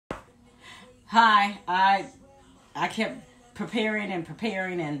Hi, I kept preparing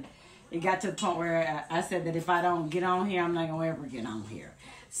and it got to the point where I said that if I don't get on here, I'm not going to ever get on here.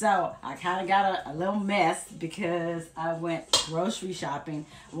 So I kind of got a little mess because I went grocery shopping.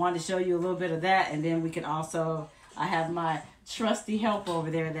 I wanted to show you a little bit of that, and then we can also, I have my trusty helper over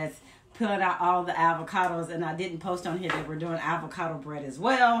there that's pulling out all the avocados, and I didn't post on here that we're doing avocado bread as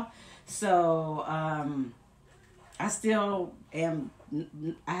well. So I still am,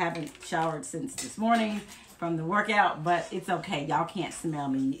 I haven't showered since this morning from the workout, but it's okay. Y'all can't smell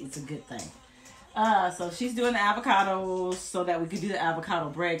me. It's a good thing. So she's doing the avocados so that we could do the avocado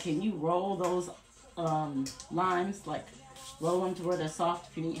bread. Can you roll those limes, like roll them to where they're soft?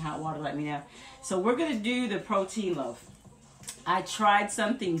 If you need hot water, let me know. So we're going to do the protein loaf. I tried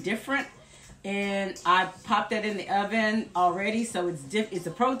something different and I popped that in the oven already. So it's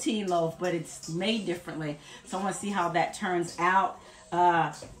a protein loaf, but it's made differently. So I want to see how that turns out.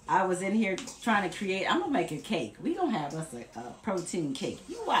 I was in here trying to create, I'm going to make a cake. We going to have us a protein cake.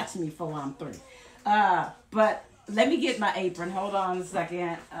 You watch me for I'm through. But let me get my apron. Hold on a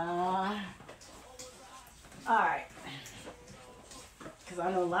second. All right. Because I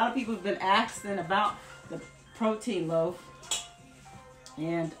know a lot of people have been asking about the protein loaf.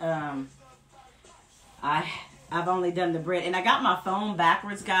 And I've only done the bread. And I got my phone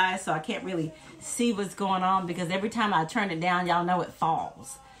backwards, guys, so I can't really see what's going on because every time I turn it down, y'all know it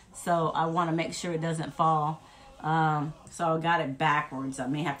falls. So I want to make sure it doesn't fall. So I got it backwards. I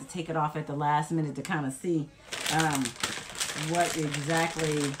may have to take it off at the last minute to kind of see what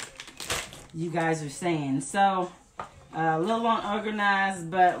exactly you guys are saying. So a little unorganized,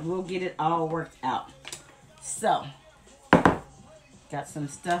 but we'll get it all worked out. So got some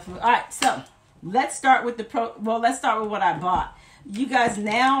stuff. All right, so let's start with let's start with what I bought. You guys,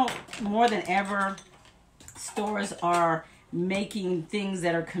 now more than ever, stores are making things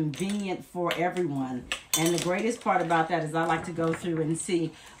that are convenient for everyone. And the greatest part about that is I like to go through and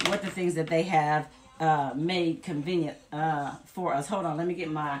see what the things that they have made convenient for us. Hold on, let me get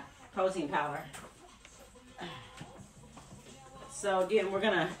my protein powder. So again, we're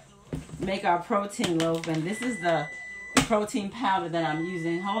gonna make our protein loaf, and this is the protein powder that I'm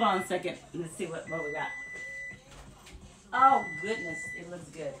using. Hold on a second. Let's see what we got. Oh goodness, it looks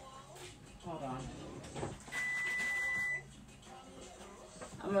good. Hold on.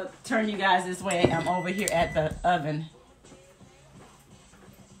 I'm gonna turn you guys this way. I'm over here at the oven.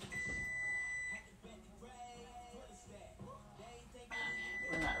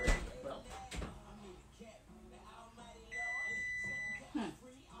 We're not ready. Well.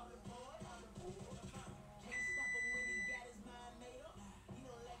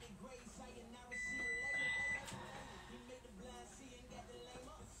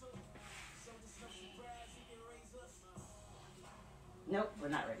 Nope, we're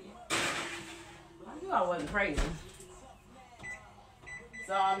not ready yet. I knew I wasn't crazy.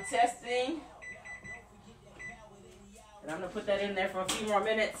 So I'm testing. And I'm going to put that in there for a few more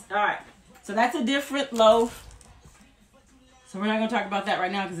minutes. All right. So that's a different loaf. So we're not going to talk about that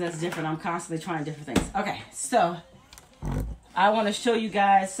right now because that's different. I'm constantly trying different things. Okay. So I want to show you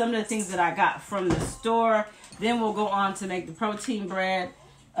guys some of the things that I got from the store. Then we'll go on to make the protein bread.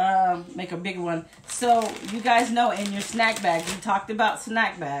 Make a bigger one. So you guys know in your snack bags, we talked about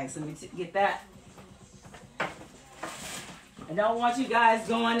snack bags. Let me get that. I don't want you guys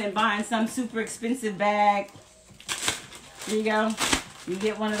going and buying some super expensive bag. Here you go. You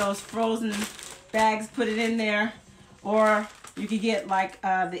get one of those frozen bags, put it in there, or you could get like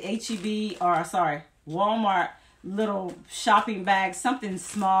the HEB or sorry, Walmart little shopping bags, something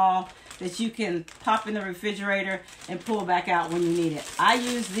small that you can pop in the refrigerator and pull back out when you need it. I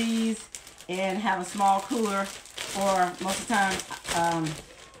use these and have a small cooler, or most of the time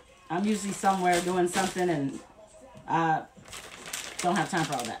I'm usually somewhere doing something and I don't have time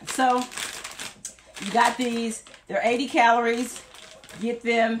for all that. So you got these. They're 80 calories. Get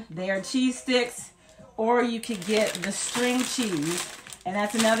them. They are cheese sticks, or you could get the string cheese, and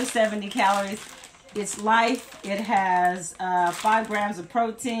that's another 70 calories. It's Life. It has 5 grams of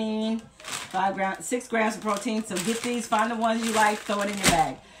protein, 6 grams of protein. So get these, find the ones you like, throw it in your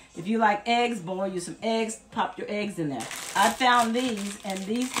bag. If you like eggs, boil you some eggs, pop your eggs in there. I found these, and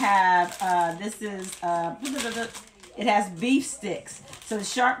these have, it has beef sticks. So the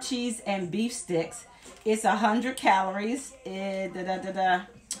sharp cheese and beef sticks. It's 100 calories.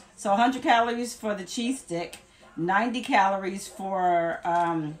 So 100 calories for the cheese stick, 90 calories for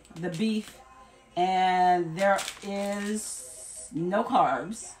the beef. And there is no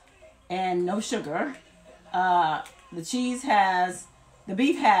carbs and no sugar. The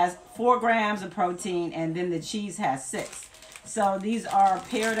beef has 4 grams of protein, and then the cheese has 6. So these are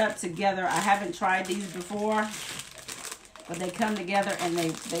paired up together. I haven't tried these before, but they come together and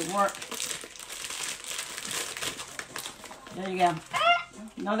they work. There you go.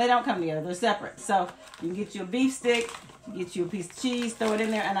 No, they don't come together. They're separate. So you can get you a beef stick, get you a piece of cheese, throw it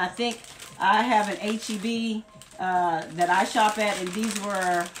in there. And I think I have an HEB that I shop at, and these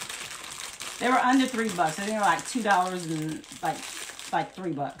were, they were under $3. I think they were like $2 and like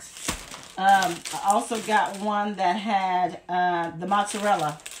 $3. I also got one that had the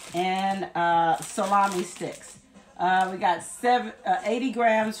mozzarella and salami sticks. We got 80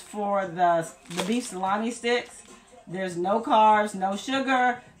 grams for the beef salami sticks. There's no carbs, no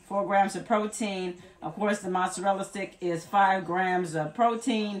sugar, 4 grams of protein. Of course, the mozzarella stick is 5 grams of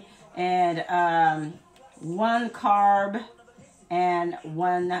protein and 1 carb and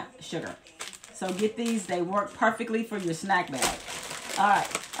 1 sugar. So get these. They work perfectly for your snack bag. All right.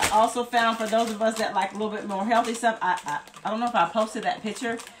 I also found, for those of us that like a little bit more healthy stuff, I don't know if I posted that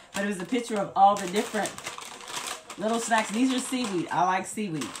picture, but it was a picture of all the different little snacks. These are seaweed. I like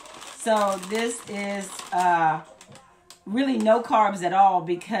seaweed. So this is really no carbs at all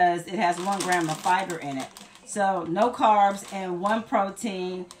because it has 1 gram of fiber in it. So no carbs and 1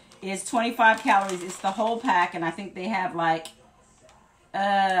 protein is 25 calories. It's the whole pack, and I think they have like,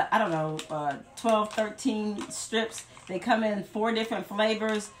 I don't know, 12, 13 strips. They come in 4 different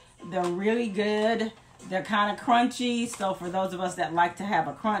flavors. They're really good. They're kind of crunchy. So for those of us that like to have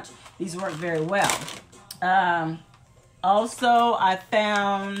a crunch, these work very well. Also, I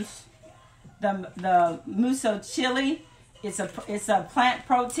found the muso chili. It's a plant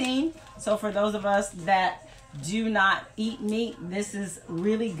protein. So for those of us that do not eat meat, this is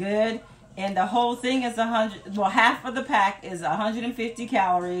really good. And the whole thing is half of the pack is 150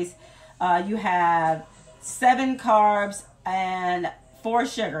 calories. You have 7 carbs and 4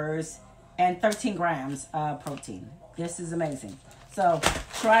 sugars and 13 grams of protein. This is amazing. So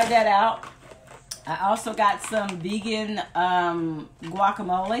try that out. I also got some vegan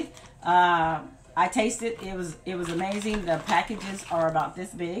guacamole. I tasted it. It was amazing. The packages are about this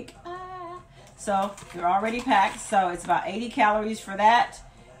big. So they're already packed. So it's about 80 calories for that.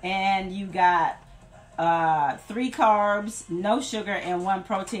 And you got 3 carbs, no sugar, and 1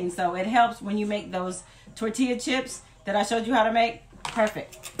 protein. So it helps when you make those tortilla chips that I showed you how to make.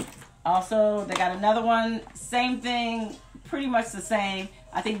 Perfect. Also, they got another one. Same thing, pretty much the same.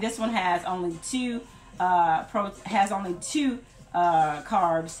 I think this one has only 2 carbs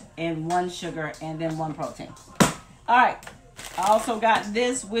and 1 sugar and then 1 protein. All right. I also got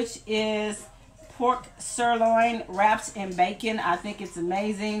this, which is pork sirloin wrapped in bacon. I think it's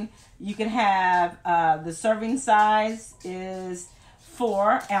amazing. You can have the serving size is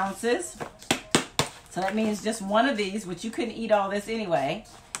 4 ounces. So that means just one of these, which you couldn't eat all this anyway.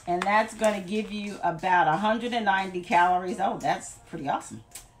 And that's going to give you about 190 calories. Oh, that's pretty awesome.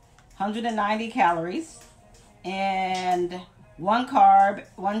 190 calories and 1 carb,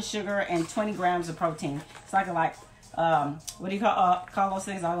 1 sugar, and 20 grams of protein. It's like what do you call those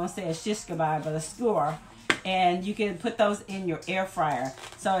things? I was going to say a shish kebab, but a skewer. And you can put those in your air fryer.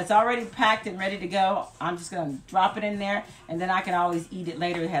 So it's already packed and ready to go. I'm just going to drop it in there, and then I can always eat it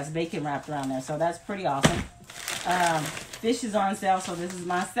later. It has bacon wrapped around there, so that's pretty awesome. Fish is on sale, so this is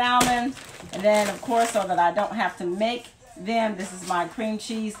my salmon. And then, of course, so that I don't have to make them, this is my cream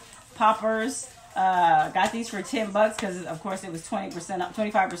cheese poppers. Got these for $10 because, of course, it was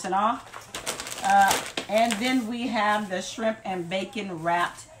 25% off. And then we have the shrimp and bacon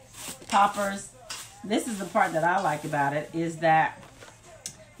wrapped poppers. This is the part that I like about it, is that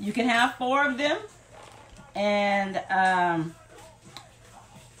you can have 4 of them, and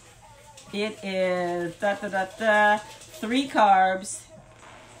it is 3 carbs,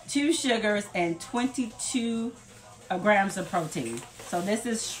 2 sugars, and 22 grams of protein. So this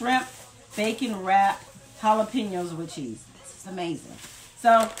is shrimp, bacon wrap, jalapenos with cheese. This is amazing.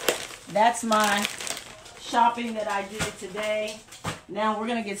 So that's my shopping that I did today. Now we're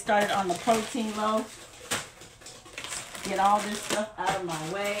going to get started on the protein loaf. Get all this stuff out of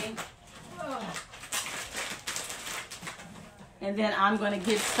my way. And then I'm going to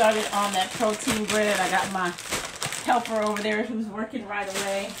get started on that protein bread. I got my helper over there who's working right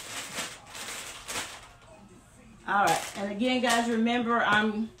away. All right. And again, guys, remember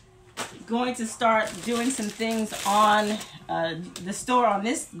I'm going to start doing some things on the store. On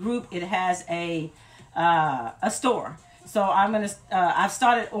this group, it has a store. So I've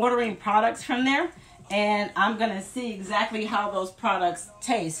started ordering products from there, and I'm gonna see exactly how those products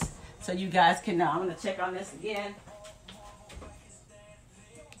taste, so you guys can know. I'm gonna check on this again.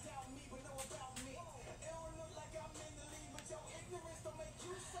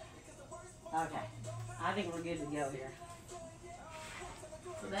 Okay, I think we're good to go here.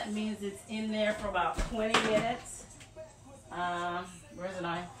 So that means it's in there for about 20 minutes. Where's the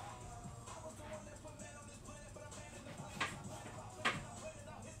knife?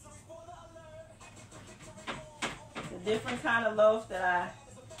 A different kind of loaf that I...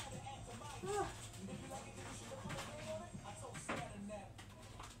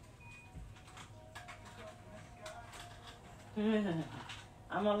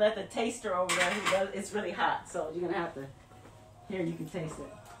 I'm gonna let the taster over there. It's really hot, so you're gonna have to. Here, you can taste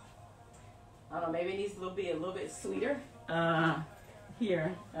it. I don't know. Maybe it needs to be a little bit sweeter.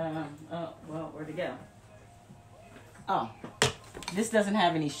 Here. Well, where'd it go? Oh, this doesn't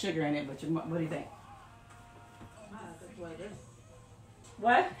have any sugar in it. But what do you think? I like it the way it is.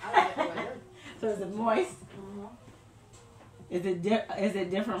 What? I like it the way it is. So is it moist? Mm-hmm. Is it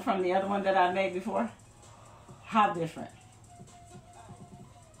different from the other one that I made before? How different?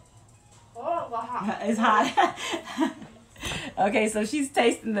 Oh, well, hot. It's hot. Okay, so she's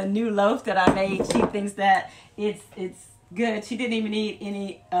tasting the new loaf that I made. She thinks that it's good. She didn't even eat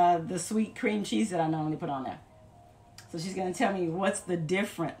any the sweet cream cheese that I normally put on there. So she's gonna tell me what's the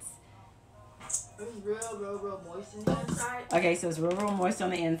difference. It's real moist on the inside. Okay, so it's real moist on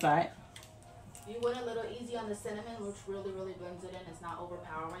the inside. You went a little easy on the cinnamon, which really blends it in. It's not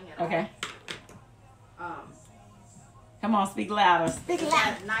overpowering at all. Okay. Come on, speak louder. Speak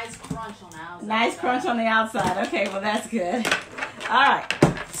louder. Nice crunch on the outside. Nice crunch on the outside. Okay, well that's good. All right.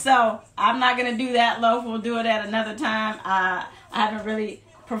 So I'm not gonna do that loaf. We'll do it at another time. I haven't really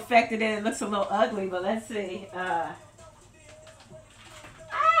perfected it. It looks a little ugly, but let's see.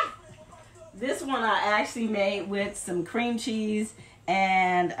 This one I actually made with some cream cheese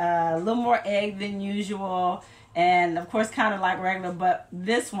and a little more egg than usual, and of course kind of like regular. But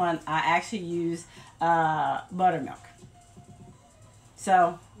this one I actually use buttermilk.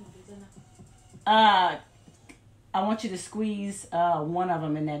 So, I want you to squeeze one of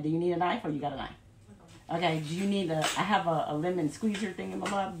them in there. Do you need a knife or you got a knife? Okay, do you need I have a lemon squeezer thing in my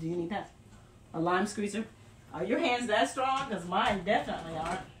lab. Do you need that? A lime squeezer? Are your hands that strong? Because mine definitely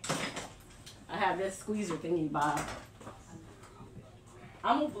aren't. I have this squeezer thingy, Bob.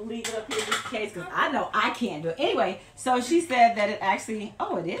 I'm going to leave it up here just in case because I know I can't do it. Anyway, so she said that it actually,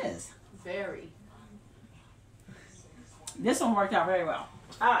 oh, it is. Very. This one worked out very well.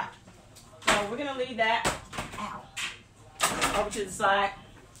 All right. So we're going to leave that over to the side.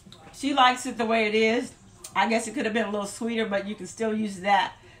 She likes it the way it is. I guess it could have been a little sweeter, but you can still use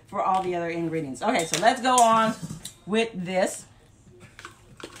that for all the other ingredients. Okay, so let's go on with this.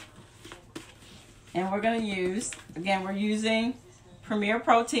 And we're going to use, again, we're using Premier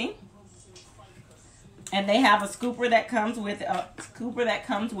Protein. And they have a scooper that comes with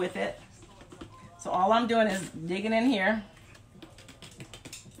it. So all I'm doing is digging in here.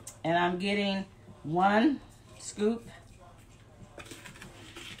 And I'm getting 1 scoop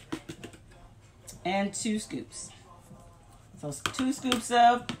and 2 scoops. So it's 2 scoops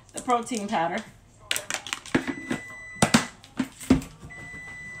of the protein powder.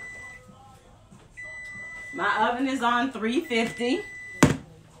 My oven is on 350.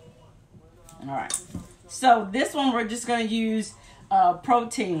 All right. So this one we're just going to use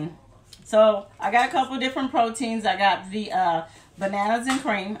protein. So I got a couple of different proteins. I got the bananas and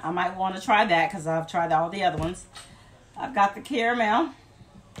cream. I might want to try that because I've tried all the other ones. I've got the caramel.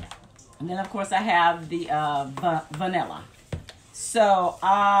 And then, of course, I have the vanilla. So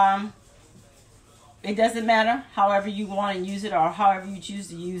it doesn't matter however you want to use it or however you choose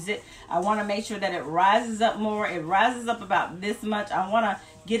to use it. I want to make sure that it rises up more. It rises up about this much. I want to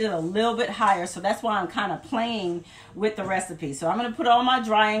get it a little bit higher. So that's why I'm kind of playing with the recipe. So I'm going to put all my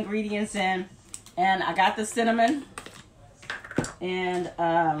dry ingredients in. And I got the cinnamon. And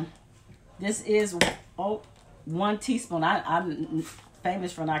this is 1 teaspoon. I'm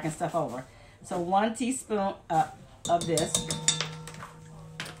famous for knocking stuff over. So 1 teaspoon of this.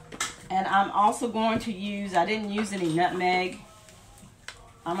 And I'm also going to use, I didn't use any nutmeg.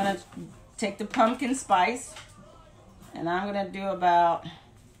 I'm going to take the pumpkin spice. And I'm going to do about,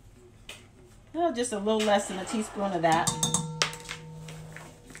 just a little less than a teaspoon of that.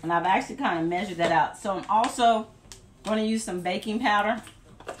 And I've actually kind of measured that out. So I'm also going to use some baking powder.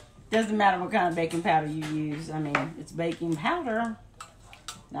 Doesn't matter what kind of baking powder you use. I mean, it's baking powder.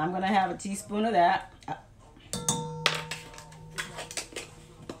 Now I'm going to have a teaspoon of that.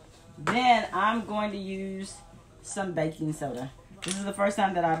 Then I'm going to use some baking soda. This is the first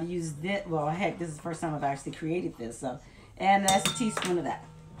time that I've used it. Well, heck, this is the first time I've actually created this. So, and that's a teaspoon of that.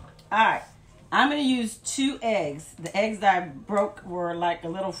 All right. I'm going to use 2 eggs. The eggs that I broke were like a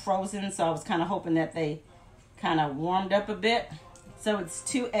little frozen, so I was kind of hoping that they kind of warmed up a bit. So it's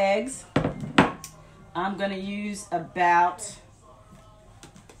 2 eggs. I'm going to use about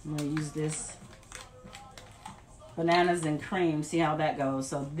I'm going to use this bananas and cream, see how that goes.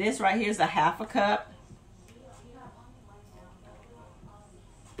 So this right here is a 1/2 cup.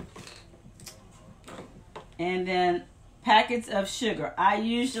 And then packets of sugar. I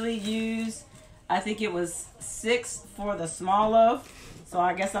usually use, I think it was 6 for the small loaf. So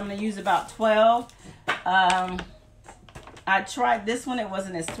I guess I'm going to use about 12. I tried this one. It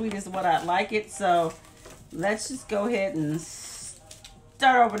wasn't as sweet as what I'd like it. So let's just go ahead and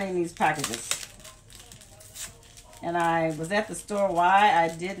start opening these packages. And I was at the store. Why I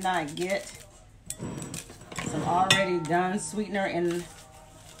did not get some already done sweetener in.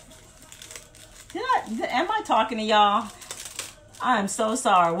 Am I talking to y'all? I'm so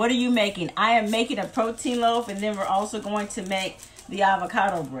sorry. What are you making? I am making a protein loaf, and then we're also going to make the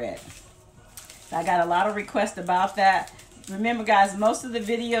avocado bread. I got a lot of requests about that. Remember, guys, most of the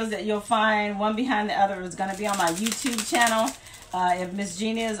videos that you'll find one behind the other is going to be on my YouTube channel. If Miss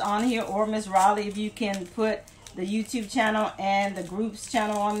Gina is on here, or Miss Raleigh, if you can put the YouTube channel and the group's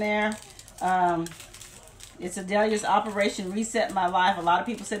channel on there. It's Adela's Operation Reset My Life. A lot of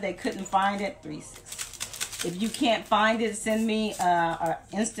people said they couldn't find it. 3-6. If you can't find it, send me an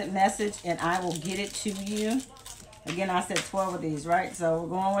instant message and I will get it to you. Again, I said 12 of these, right? So we're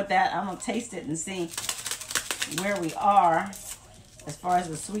going with that. I'm going to taste it and see where we are as far as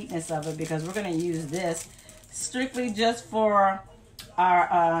the sweetness of it, because we're going to use this strictly just for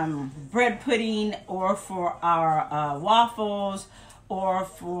our bread pudding, or for our waffles, or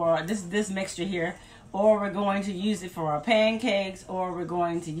for this mixture here, or we're going to use it for our pancakes, or we're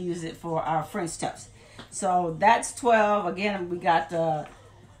going to use it for our French toast. So that's 12. Again, we got the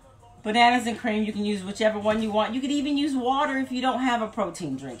bananas and cream. You can use whichever one you want. You could even use water if you don't have a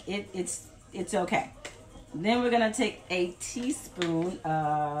protein drink. It's okay. Then we're going to take a tablespoon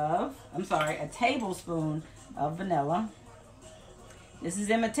of vanilla. This is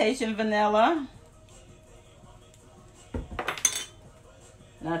imitation vanilla.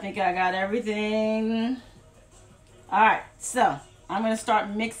 And I think I got everything. All right, so I'm going to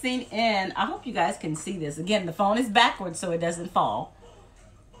start mixing in. I hope you guys can see this. Again, the phone is backwards so it doesn't fall.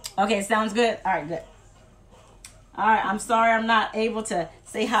 Okay, sounds good. All right, good. All right, I'm sorry I'm not able to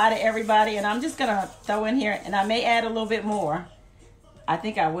say hi to everybody, and I'm just going to throw in here, and I may add a little bit more. I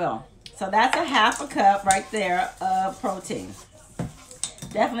think I will. So that's a 1/2 cup right there of protein.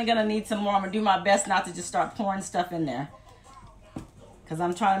 Definitely going to need some more. I'm going to do my best not to just start pouring stuff in there, because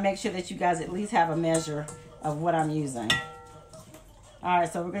I'm trying to make sure that you guys at least have a measure of what I'm using. All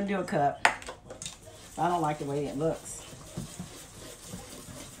right, so we're going to do a cup. I don't like the way it looks.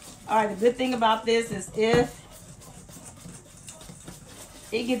 All right, the good thing about this is if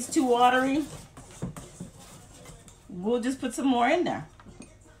it gets too watery, we'll just put some more in there.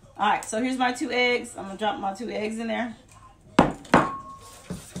 All right, so here's my 2 eggs. I'm going to drop my 2 eggs in there.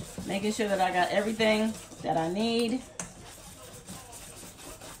 Making sure that I got everything that I need.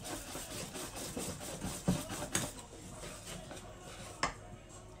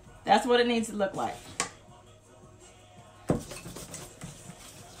 That's what it needs to look like.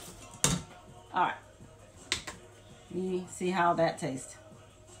 All right. You see how that tastes.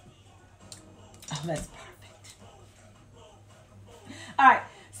 Oh, that's perfect. All right,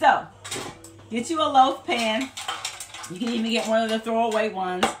 so get you a loaf pan. You can even get one of the throwaway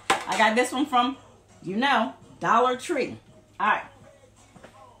ones. I got this one from, Dollar Tree. All right.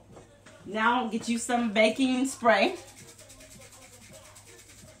 Now get you some baking spray.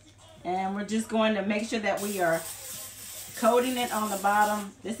 And we're just going to make sure that we are coating it on the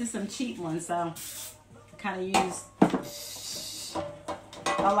bottom. This is some cheap ones, so kind of use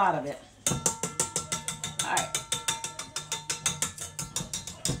a lot of it. All right.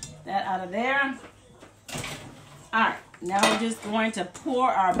 That out of there. All right. Now we're just going to pour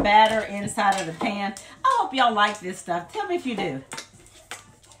our batter inside of the pan. I hope y'all like this stuff. Tell me if you do.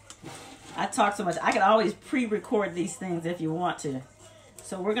 I talk so much. I can always pre-record these things if you want to.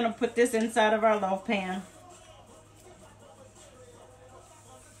 So we're going to put this inside of our loaf pan.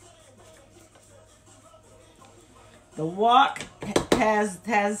 The walk has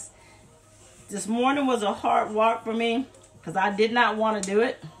this morning was a hard walk for me because I did not want to do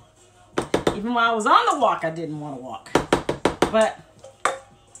it. Even while I was on the walk, I didn't want to walk. But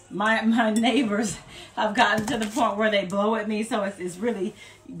my neighbors have gotten to the point where they blow at me, so it's really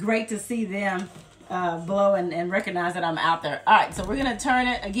great to see them blow and recognize that I'm out there. All right, so we're going to turn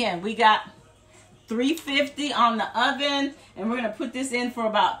it. Again, we got 350 on the oven, and we're going to put this in for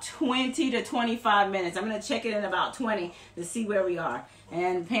about 20 to 25 minutes. I'm going to check it in about 20 to see where we are.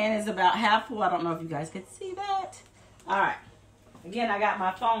 And the pan is about half full. I don't know if you guys can see that. All right. Again, I got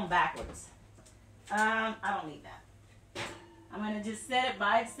my phone backwards. I don't need that. I'm going to just set it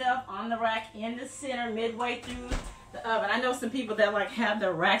by itself on the rack in the center midway through the oven. I know some people that like have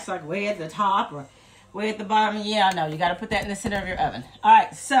their racks like way at the top or way at the bottom. Yeah, I know. You got to put that in the center of your oven. All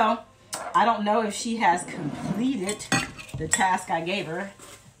right, so I don't know if she has completed the task I gave her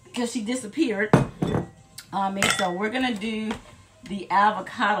because she disappeared on me. So we're going to do the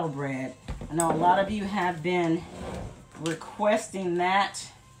avocado bread. I know a lot of you have been requesting that,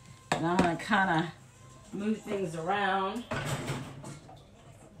 and I'm going to kind of move things around.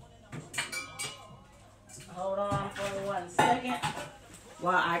 Hold on for 1 second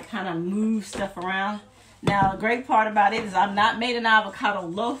while I kind of move stuff around. Now, the great part about it is I've not made an avocado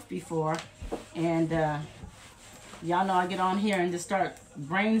loaf before, and y'all know I get on here and just start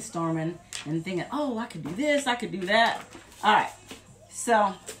brainstorming and thinking, oh, I could do this, I could do that. All right,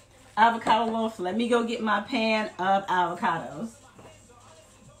 so avocado loaf. Let me go get my pan of avocados.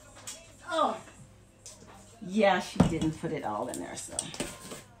 Oh, yeah, she didn't put it all in there, so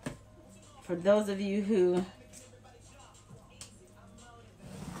for those of you who,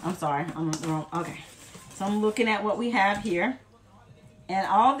 I'm sorry, I'm wrong. Okay, so I'm looking at what we have here, and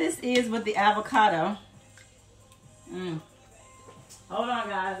all this is with the avocado. Hold on,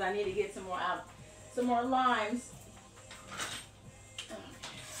 guys, I need to get some more limes.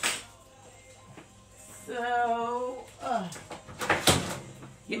 So,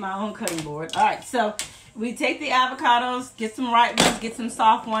 get my own cutting board. All right, so we take the avocados, get some ripe ones, get some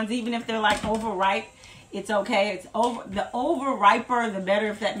soft ones. Even if they're like overripe, it's okay. It's the over-riper, the better,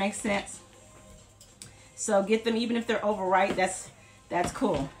 if that makes sense. So get them even if they're overripe. That's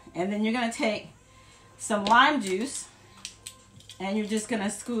cool. And then you're gonna take some lime juice, and you're just gonna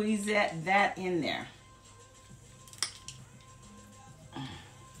squeeze that in there.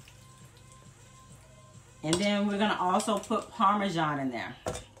 And then we're gonna also put Parmesan in there.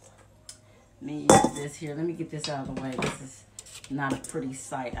 Let me use this here. Let me get this out of the way. This is not a pretty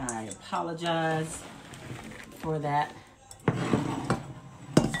sight. I apologize for that.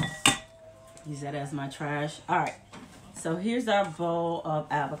 Use that as my trash. All right. So here's our bowl of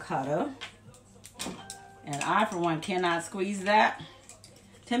avocado. And I, for one, cannot squeeze that.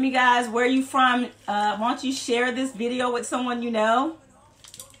 Tell me, guys, where you from? Why don't you share this video with someone you know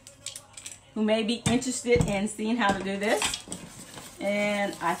who may be interested in seeing how to do this.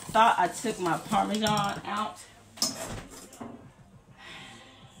 And I thought I took my Parmesan out.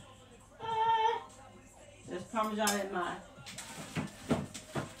 There's Parmesan in mine.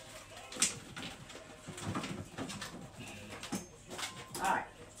 Alright,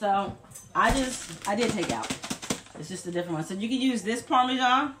 so I did take out. It's just a different one. So you could use this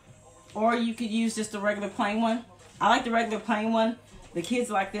Parmesan, or you could use just a regular plain one. I like the regular plain one. The kids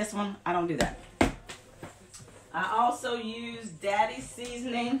like this one. I don't do that. I also use Daddy's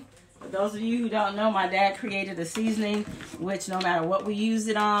seasoning. For those of you who don't know, my dad created a seasoning which no matter what we use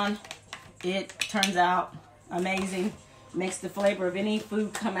it on, it turns out amazing. Makes the flavor of any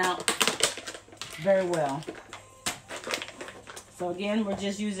food come out very well. So again, we're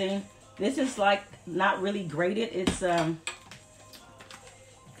just using, this is like not really grated. It's you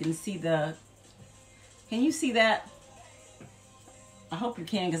can see can you see that? I hope you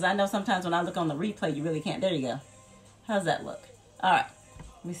can, because I know sometimes when I look on the replay, you really can't. There you go. How's that look? All right.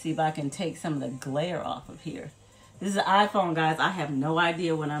 Let me see if I can take some of the glare off of here. This is an iPhone, guys. I have no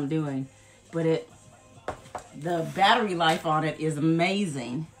idea what I'm doing, but the battery life on it is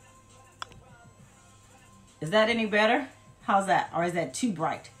amazing. Is that any better? How's that? Or is that too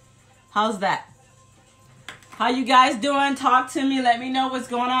bright? How's that? How you guys doing? Talk to me. Let me know what's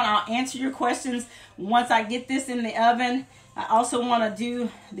going on. I'll answer your questions once I get this in the oven. I also want to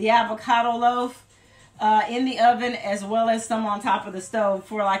do the avocado loaf in the oven, as well as some on top of the stove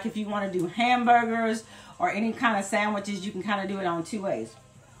for like if you want to do hamburgers or any kind of sandwiches. You can kind of do it on 2 ways.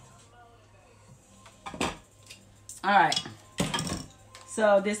 All right.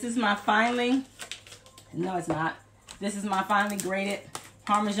 So this is my finely, no it's not. This is my finely grated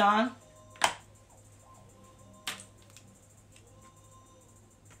Parmesan.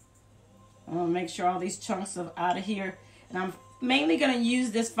 I'm going to make sure all these chunks are out of here. And I'm mainly going to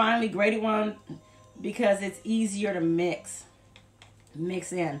use this finely grated one because it's easier to mix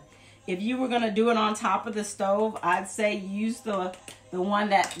in. If you were going to do it on top of the stove, I'd say use the one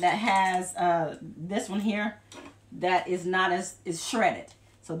that has this one here that is not is shredded.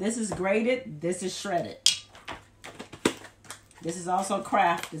 So this is grated, this is shredded. This is also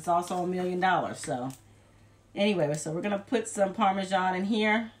Kraft. It's also $1 million. So anyway, so we're going to put some Parmesan in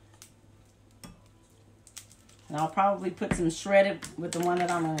here. And I'll probably put some shredded with the one that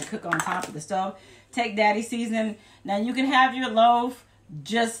I'm going to cook on top of the stove. Take Daddy's seasoning. Now you can have your loaf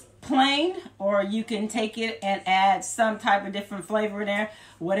just plain, or you can take it and add some type of different flavor in there.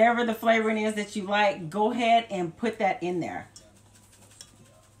 Whatever the flavoring is that you like, go ahead and put that in there.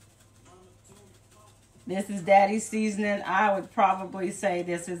 This is Daddy's seasoning. I would probably say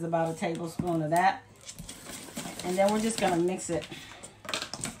this is about a tablespoon of that. And then we're just going to mix it.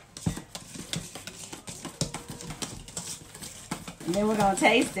 And then we're going to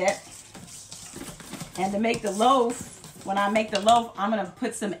taste it. And to make the loaf, when I make the loaf, I'm going to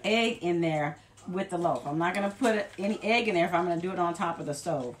put some egg in there with the loaf. I'm not going to put any egg in there if I'm going to do it on top of the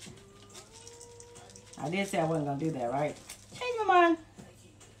stove. I did say I wasn't going to do that, right? Change my mind.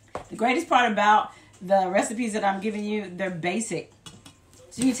 The greatest part about the recipes that I'm giving you, they're basic.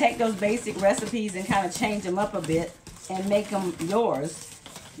 So you take those basic recipes and kind of change them up a bit and make them yours.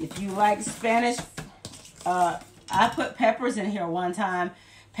 If you like Spanish, I put peppers in here one time.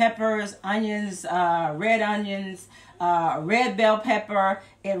 Peppers, onions, red onions, red bell pepper.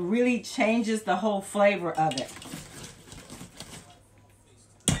 It really changes the whole flavor of it.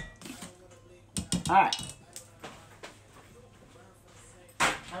 All right.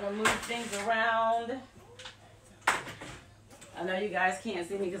 I'm going to move things around. I know you guys can't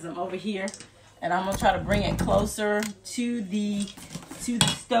see me because I'm over here. And I'm going to try to bring it closer to the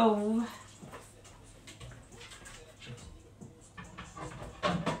stove.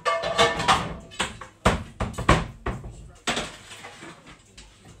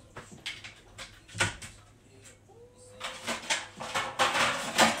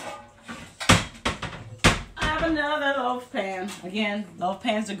 Another loaf pan. Again, loaf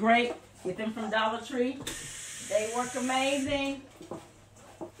pans are great. Get them from Dollar Tree. They work amazing.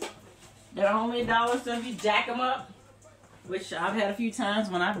 They're only $1, so if you jack them up, which I've had a few times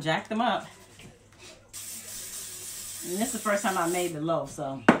when I've jacked them up. And this is the first time I made the loaf,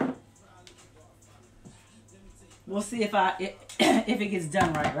 so we'll see if it gets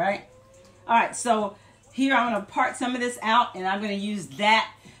done right? All right, so here I'm going to part some of this out, and I'm going to use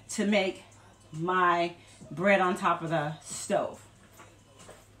that to make my bread on top of the stove.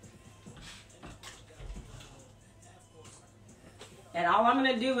 And all I'm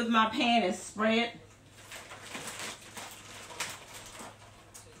going to do with my pan is spray it.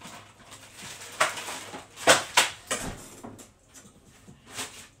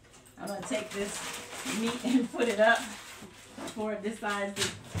 I'm going to take this meat and put it up before it decides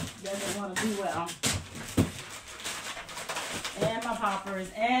it doesn't want to do well. And my poppers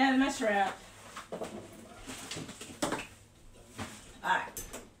and my shrimp. Alright,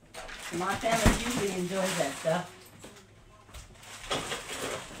 my family usually enjoys that stuff.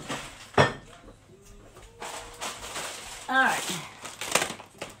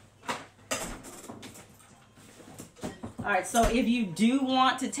 Alright, so if you do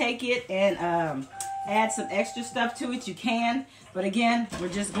want to take it and add some extra stuff to it, you can. But again, we're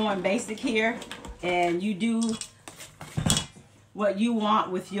just going basic here. And you do what you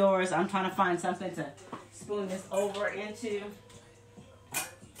want with yours. I'm trying to find something to spoon this over into.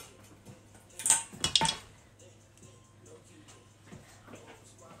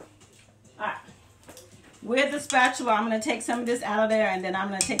 Alright. With the spatula, I'm going to take some of this out of there, and then I'm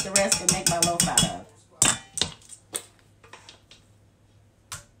going to take the rest and make my loaf out of.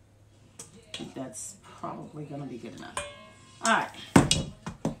 I think that's probably going to be good enough. Alright.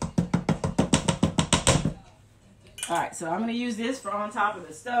 Alright, so I'm going to use this for on top of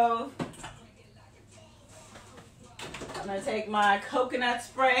the stove. I'm going to take my coconut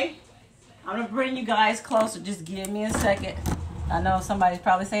spray. I'm going to bring you guys closer. Just give me a second. I know somebody's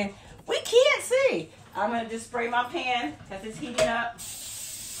probably saying, we can't see. I'm going to just spray my pan because it's heating up.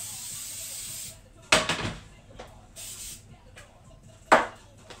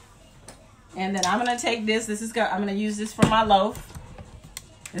 And then I'm going to take this. I'm going to use this for my loaf.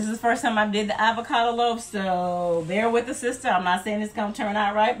 This is the first time I did the avocado loaf, so bear with the sister. I'm not saying it's going to turn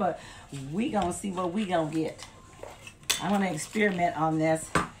out right, but we going to see what we going to get. I'm going to experiment on this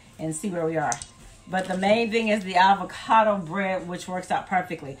and see where we are. But the main thing is the avocado bread, which works out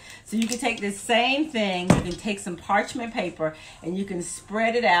perfectly. So you can take this same thing, you can take some parchment paper, and you can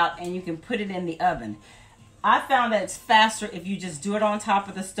spread it out, and you can put it in the oven. I found that it's faster if you just do it on top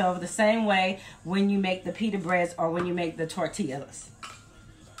of the stove the same way when you make the pita breads or when you make the tortillas.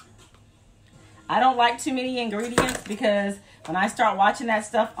 I don't like too many ingredients because when I start watching that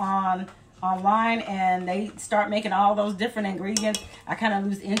stuff online and they start making all those different ingredients, I kind of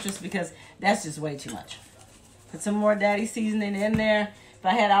lose interest because that's just way too much. Put some more daddy seasoning in there. If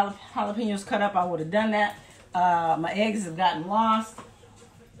I had jalapenos cut up, I would have done that. My eggs have gotten lost.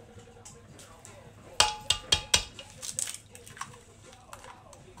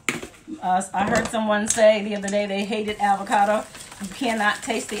 I heard someone say the other day they hated avocado You cannot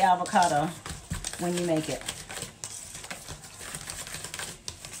taste the avocado when you make it.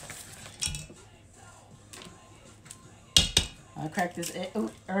 I cracked this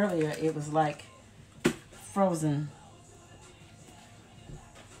earlier. It was like frozen.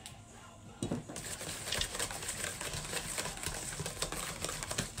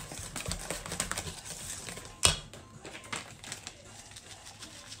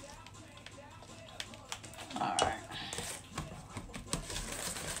 All right.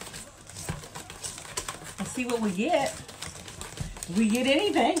 Let's see what we get. If we get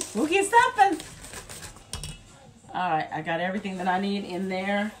anything, we'll get something. All right, I got everything that I need in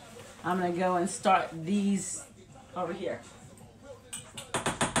there. I'm gonna go and start these over here.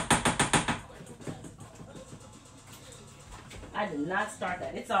 I did not start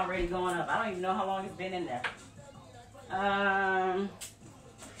that. It's already going up. I don't even know how long it's been in there.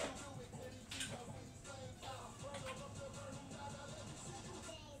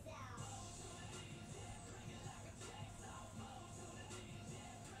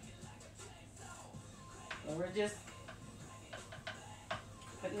 So we're just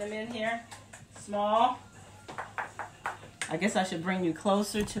putting them in here, small. I guess I should bring you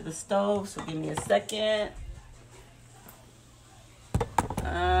closer to the stove, so give me a second.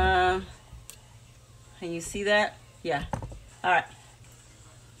 Can you see that? Yeah. All right.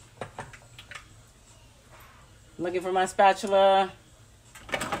 Looking for my spatula.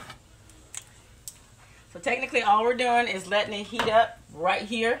 So technically all we're doing is letting it heat up right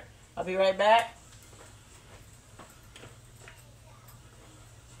here. I'll be right back.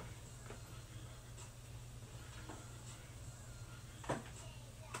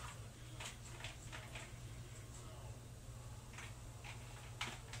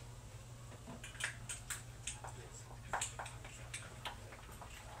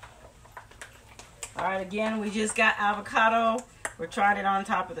 All right, again, we just got avocado. We're trying it on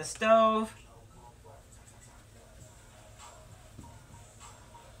top of the stove.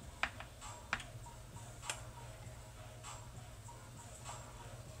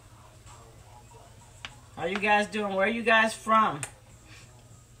 How you guys doing? Where are you guys from?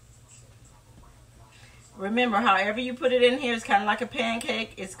 Remember, however you put it in here, it's kind of like a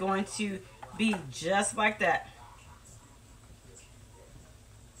pancake. It's going to be just like that.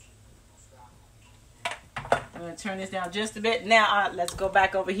 I'm going to turn this down just a bit. Now, let's go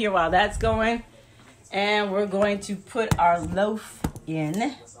back over here while that's going. And we're going to put our loaf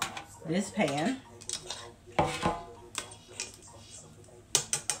in this pan.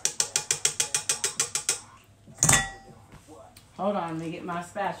 Hold on, let me get my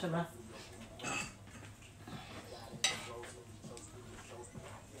spatula.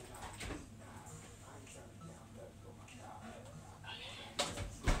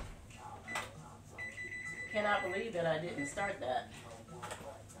 Cannot believe that I didn't start that.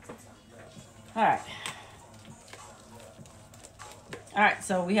 All right. All right,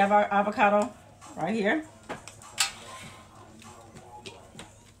 so we have our avocado right here.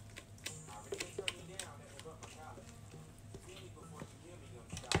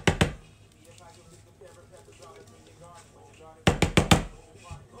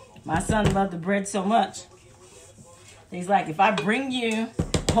 My son loved the bread so much. He's like, if I bring you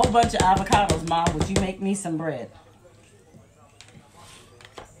a whole bunch of avocados, Mom, would you make me some bread?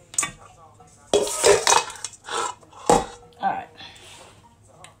 All right.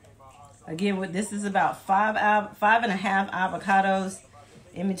 Again, this is about five and a half avocados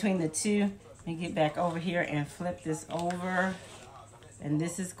in between the two. Let me get back over here and flip this over. And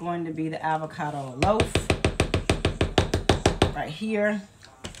this is going to be the avocado loaf right here.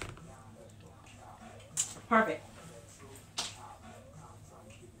 Perfect.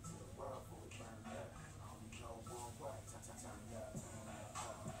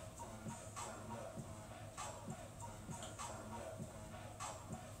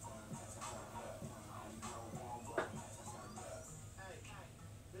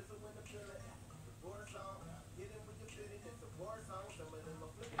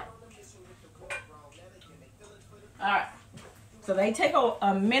 All right, so they take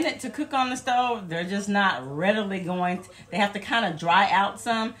a minute to cook on the stove. They're just not readily going to, they have to kind of dry out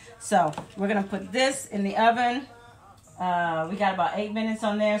some. So we're gonna put this in the oven. We got about 8 minutes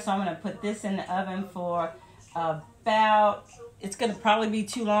on there, so I'm gonna put this in the oven for about, it's gonna probably be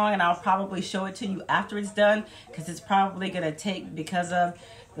too long, and I'll probably show it to you after it's done, because it's probably gonna take, because of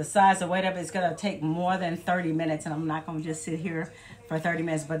the size and weight of it, it's gonna take more than 30 minutes, and I'm not gonna just sit here for 30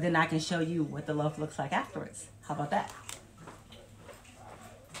 minutes, but then I can show you what the loaf looks like afterwards. How about that?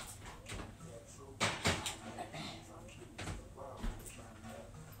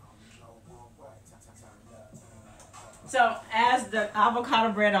 So as the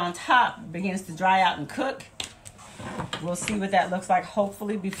avocado bread on top begins to dry out and cook, we'll see what that looks like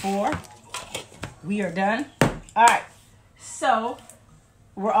hopefully before we are done. All right, so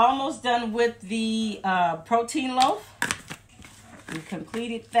we're almost done with the protein loaf. We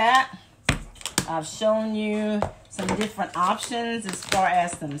completed that. I've shown you some different options as far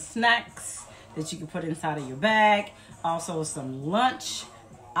as some snacks that you can put inside of your bag. Also some lunch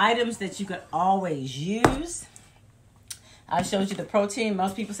items that you could always use. I showed you the protein.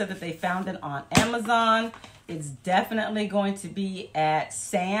 Most people said that they found it on Amazon. It's definitely going to be at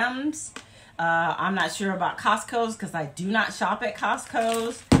Sam's. I'm not sure about Costco's because I do not shop at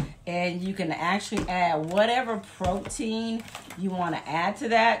Costco's. And you can actually add whatever protein you want to add to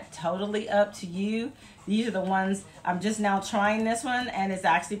that. Totally up to you. These are the ones, I'm just now trying this one and it's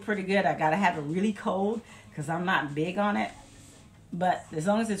actually pretty good. I got to have it really cold because I'm not big on it. But as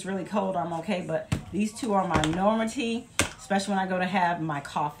long as it's really cold, I'm okay. But these two are my normality, especially when I go to have my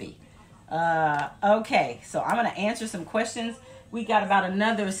coffee. Okay, so I'm going to answer some questions. We got about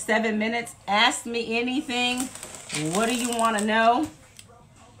another 7 minutes. Ask me anything. What do you want to know?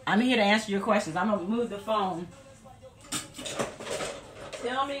 I'm here to answer your questions. I'm going to move the phone.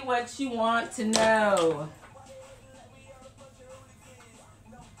 Tell me what you want to know.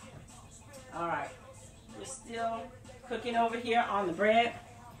 All right. We're still cooking over here on the bread.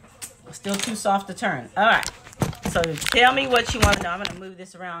 Still too soft to turn. All right. So tell me what you want to know. I'm going to move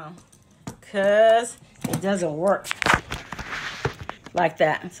this around because it doesn't work like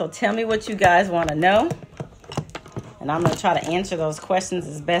that. So tell me what you guys want to know. And I'm going to try to answer those questions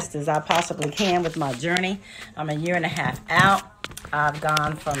as best as I possibly can with my journey. I'm a year and a half out. I've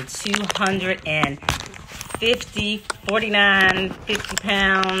gone from 50 pounds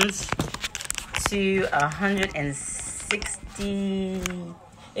to 160,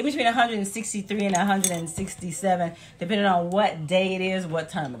 in between 163 and 167, depending on what day it is, what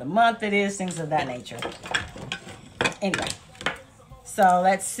time of the month it is, things of that nature. Anyway, so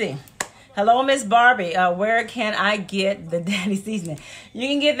let's see. Hello, Miss Barbie. Where can I get the daddy seasoning? You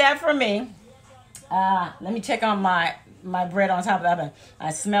can get that from me. Let me check on my bread on top of the oven.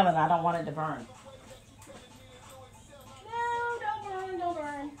 I smell it. I don't want it to burn. No, don't burn. Don't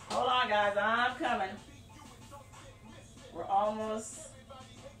burn. Hold on, guys. I'm coming. We're almost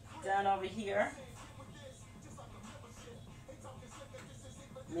done over here.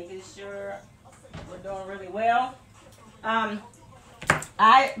 Making sure we're doing really well.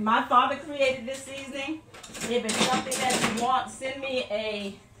 My father created this seasoning. If it's something that you want, send me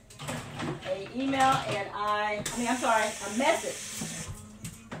a email and a message.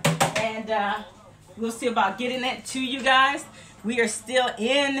 And we'll see about getting it to you guys. We are still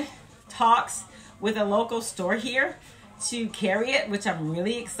in talks with a local store here to carry it, which I'm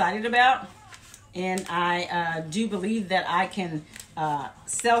really excited about. And I do believe that I can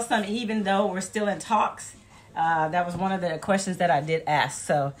sell some even though we're still in talks. That was one of the questions that I did ask.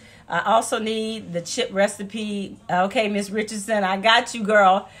 So I also need the chip recipe. Okay, Miss Richardson, I got you,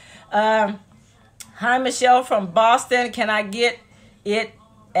 girl. Hi, Michelle from Boston. Can I get it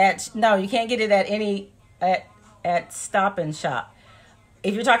at... No, you can't get it at any... At Stop and Shop.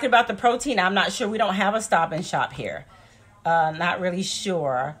 If you're talking about the protein, I'm not sure. We don't have a Stop and Shop here. Not really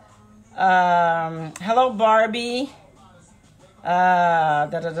sure. Hello, Barbie.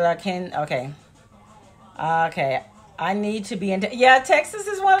 Okay. Okay. I need to be in... Yeah, Texas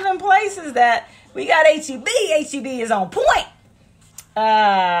is one of them places that we got HEB. HEB is on point.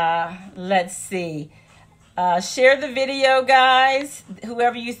 Let's see. Share the video, guys.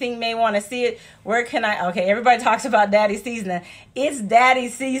 Whoever you think may want to see it. Where can I... Okay, everybody talks about daddy seasoning. It's daddy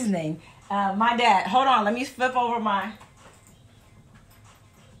seasoning. My dad... Hold on. Let me flip over my...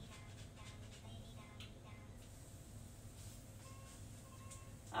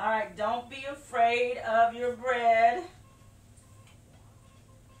 All right, don't be afraid of your bread,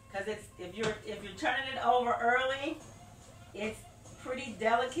 because if you're turning it over early, it's pretty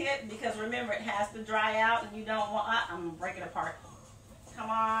delicate. Because remember, it has to dry out, and you don't want. I'm gonna break it apart.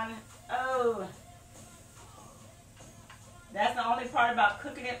 Come on. Oh, that's the only part about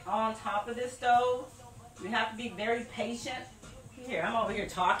cooking it on top of this stove. You have to be very patient. Here, I'm over here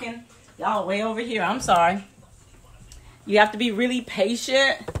talking. Y'all way over here. I'm sorry. You have to be really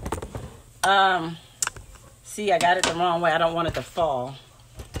patient. See, I got it the wrong way. I don't want it to fall.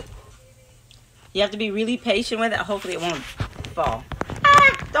 You have to be really patient with it. Hopefully it won't fall.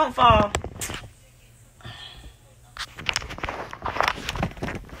 Ah, don't fall.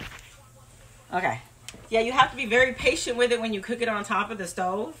 Okay. Yeah, you have to be very patient with it when you cook it on top of the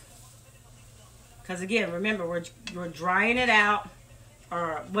stove. Because again, remember, we're drying it out.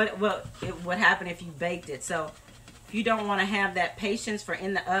 Or what happened if you baked it. So if you don't want to have that patience for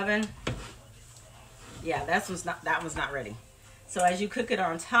in the oven, yeah, that one's not ready. So as you cook it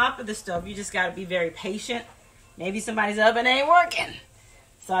on top of the stove, you just got to be very patient. Maybe somebody's oven ain't working.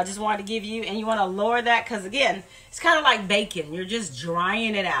 So I just wanted to give you, and you want to lower that because, again, it's kind of like bacon. You're just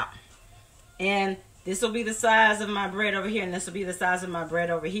drying it out. And this will be the size of my bread over here, and this will be the size of my bread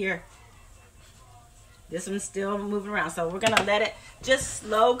over here. This one's still moving around. So we're going to let it just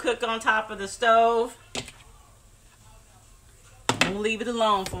slow cook on top of the stove. We'll leave it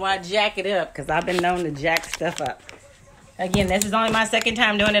alone before I jack it up because I've been known to jack stuff up. Again, this is only my second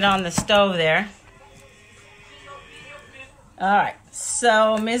time doing it on the stove there. All right.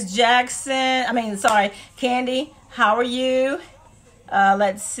 So, Miss Candy, how are you?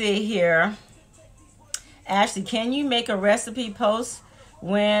 Let's see here. Ashley, can you make a recipe post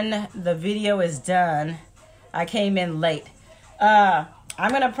when the video is done? I came in late. I'm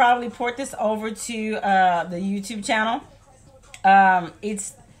going to probably port this over to the YouTube channel.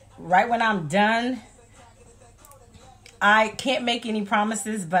 It's right when I'm done. I can't make any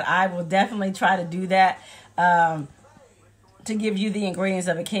promises, but I will definitely try to do that to give you the ingredients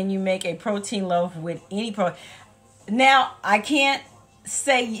of it. Can you make a protein loaf with any protein? Now, I can't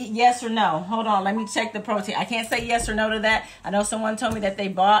say yes or no. Hold on, let me check the protein. I can't say yes or no to that. I know someone told me that they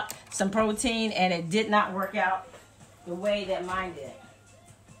bought some protein and it did not work out the way that mine did.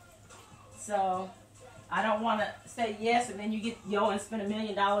 So I don't want to say yes and then you and spend $1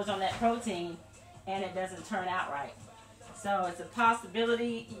 million on that protein and it doesn't turn out right. So it's a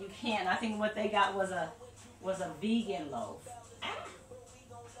possibility you can. I think what they got was a vegan loaf.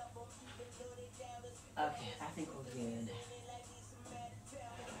 Okay, I think we're good.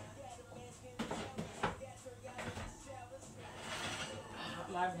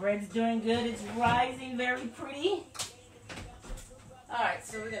 My bread's doing good. It's rising very pretty. All right,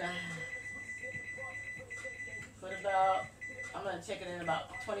 so we're gonna put I'm gonna check it in about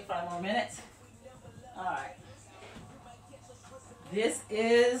 25 more minutes. All right. This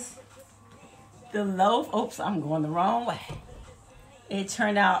is the loaf. Oops, I'm going the wrong way. It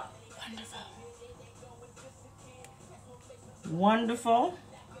turned out wonderful. Wonderful.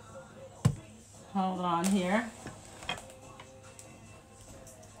 Hold on here.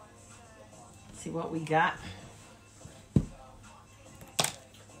 See what we got.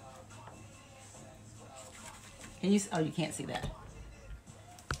 Can you? Oh, you can't see that.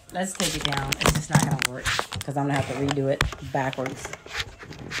 Let's take it down. It's just not gonna work because I'm gonna have to redo it backwards.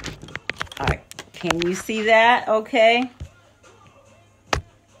 All right. Can you see that? Okay.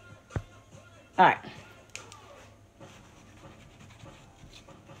 All right.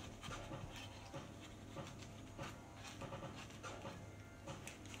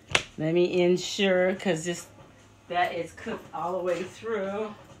 Let me ensure, because that is cooked all the way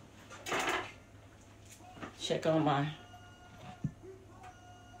through. Check on my.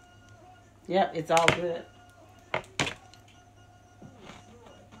 Yep, it's all good.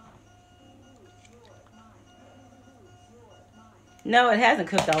 No, it hasn't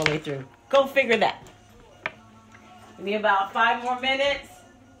cooked all the way through. Go figure that. Give me about 5 more minutes.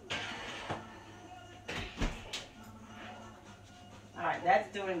 All right,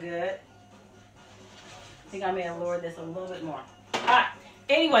 that's doing good. I think I may have lowered this a little bit more. All right.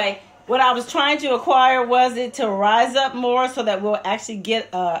 Anyway, what I was trying to acquire was it to rise up more so that we'll actually get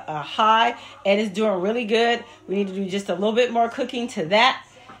a high, and it's doing really good. We need to do just a little bit more cooking to that.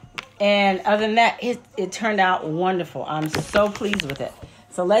 And other than that, it turned out wonderful. I'm so pleased with it.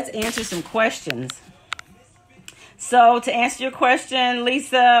 So let's answer some questions. So to answer your question,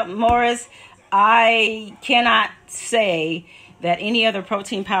 Lisa Morris, I cannot say that any other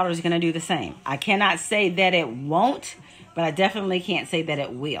protein powder is going to do the same. I cannot say that it won't, but I definitely can't say that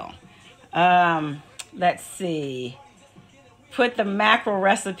it will. Let's see. Put the mackerel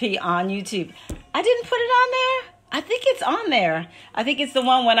recipe on YouTube. I didn't put it on there. I think it's on there. I think it's the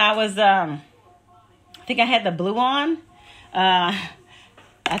one when I was, I think I had the blue on.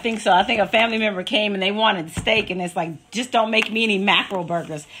 I think so. I think a family member came and they wanted steak, and it's like, just don't make me any mackerel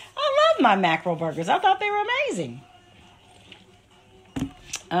burgers. I love my mackerel burgers. I thought they were amazing.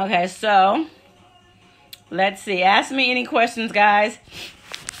 Okay, so let's see. Ask me any questions, guys.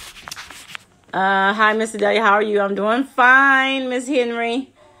 Hi, Miss Adela. How are you? I'm doing fine, Miss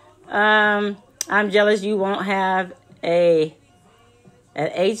Henry. I'm jealous you won't have an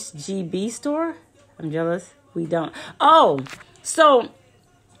HGB store. I'm jealous we don't. Oh, so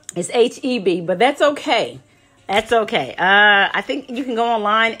it's HEB, but that's okay. That's okay. I think you can go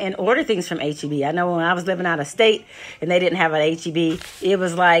online and order things from HEB. I know when I was living out of state and they didn't have an HEB, it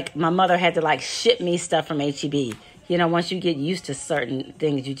was like my mother had to like ship me stuff from HEB. you know, once you get used to certain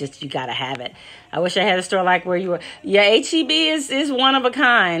things, you got to have it. I wish I had a store like where you were. Yeah, HEB is one of a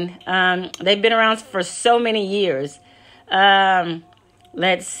kind. They've been around for so many years.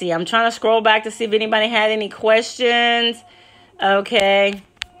 Let's see. I'm trying to scroll back to see if anybody had any questions. Okay.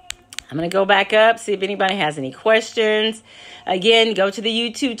 I'm going to go back up, see if anybody has any questions. Again, go to the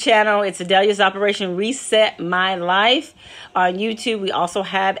YouTube channel. It's Adela's Operation Reset My Life. On YouTube, we also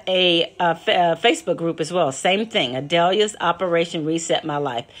have a Facebook group as well. Same thing, Adela's Operation Reset My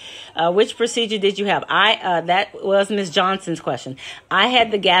Life. Which procedure did you have? That was Ms. Johnson's question. I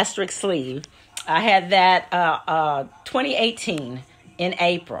had the gastric sleeve. I had that 2018 in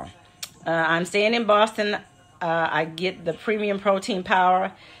April. I'm staying in Boston. I get the premium protein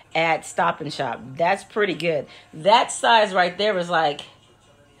power at Stop and Shop. That's pretty good. That size right there was like,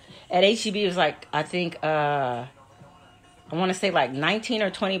 at HEB it was like, I think, I want to say like 19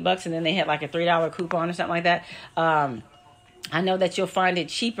 or 20 bucks, and then they had like a $3 coupon or something like that. I know that you'll find it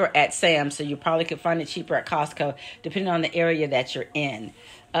cheaper at Sam's, so you probably could find it cheaper at Costco, depending on the area that you're in.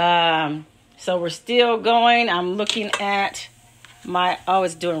 So we're still going. I'm looking at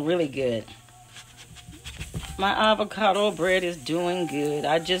it's doing really good. My avocado bread is doing good.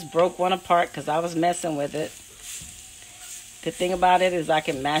 I just broke one apart because I was messing with it. The thing about it is I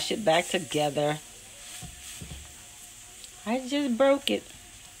can mash it back together. I just broke it.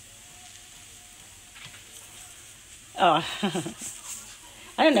 Oh,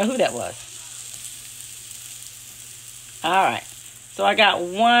 I didn't know who that was. All right. So I got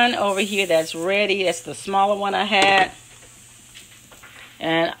one over here that's ready. That's the smaller one I had.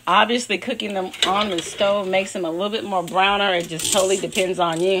 And obviously cooking them on the stove makes them a little bit more browner. It just totally depends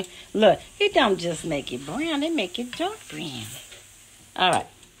on you. Look, it don't just make it brown. It make it dark brown. All right.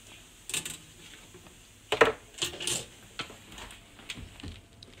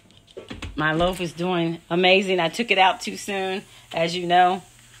 My loaf is doing amazing. I took it out too soon, as you know.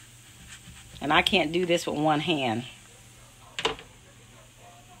 And I can't do this with one hand.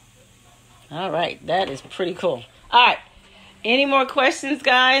 All right. That is pretty cool. All right. Any more questions,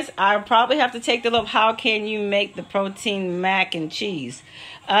 guys? I'll probably have to take the look. How can you make the protein mac and cheese?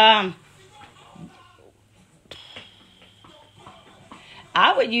 I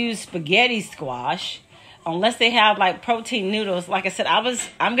would use spaghetti squash, unless they have like protein noodles. Like I said,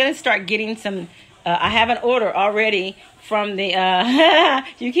 I'm gonna start getting some. I have an order already from the.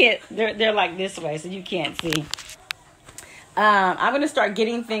 You can't. They're like this way, so you can't see. I'm gonna start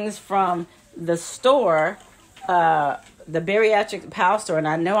getting things from the store. The bariatric power store, and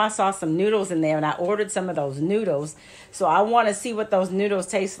I know I saw some noodles in there, and I ordered some of those noodles, so I want to see what those noodles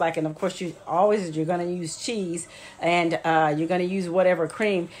taste like. And of course, you're going to use cheese, and you're going to use whatever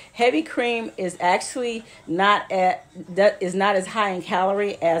cream. Heavy cream is actually not as high in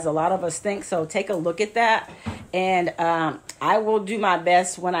calorie as a lot of us think, so take a look at that. And I will do my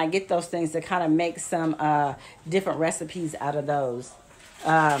best when I get those things to kind of make some different recipes out of those.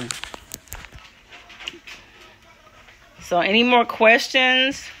 So any more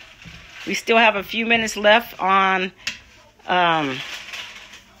questions? We still have a few minutes left on, come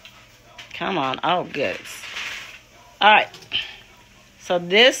on, oh good. All right, so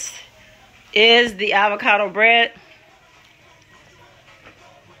this is the avocado bread.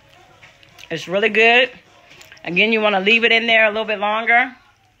 It's really good. Again, you want to leave it in there a little bit longer.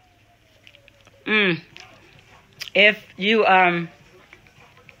 If you want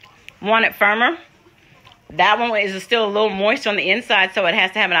it firmer, that one is still a little moist on the inside, so it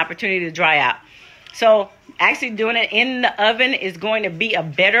has to have an opportunity to dry out. So actually doing it in the oven is going to be a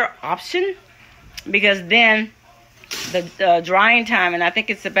better option, because then the drying time, and I think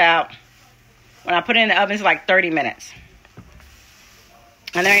it's about, when I put it in the oven, it's like 30 minutes.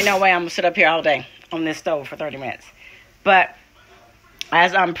 And there ain't no way I'm going to sit up here all day on this stove for 30 minutes. But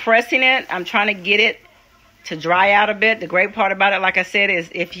as I'm pressing it, I'm trying to get it to dry out a bit. The great part about it, like I said, is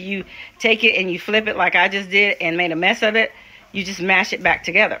if you take it and you flip it like I just did and made a mess of it, you just mash it back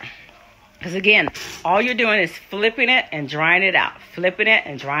together. Because again, all you're doing is flipping it and drying it out. Flipping it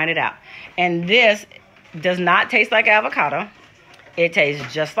and drying it out. And this does not taste like avocado. It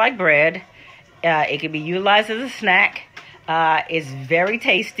tastes just like bread. It can be utilized as a snack. It's very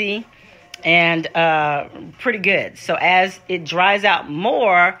tasty and pretty good. So as it dries out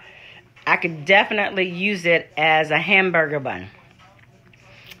more, I could definitely use it as a hamburger bun.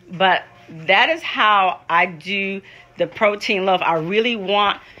 But that is how I do the protein loaf. I really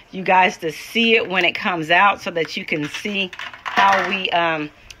want you guys to see it when it comes out so that you can see how we,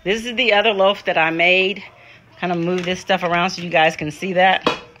 this is the other loaf that I made. Kind of move this stuff around so you guys can see that.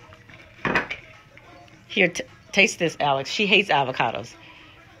 Here, taste this, Alex. She hates avocados.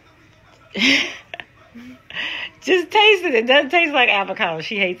 Just taste it. It doesn't taste like avocado.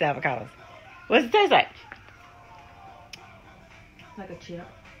 She hates avocados. What's it taste like? Like a chip.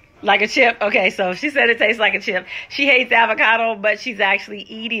 Like a chip? Okay, so she said it tastes like a chip. She hates avocado, but she's actually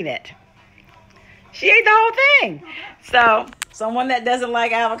eating it. She ate the whole thing. So, someone that doesn't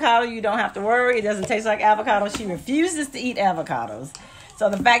like avocado, you don't have to worry. It doesn't taste like avocado. She refuses to eat avocados. So,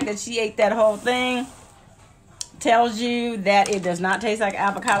 the fact that she ate that whole thing tells you that it does not taste like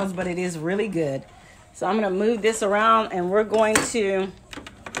avocados, but it is really good. So, I'm going to move this around, and we're going to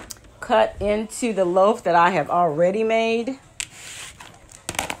cut into the loaf that I have already made,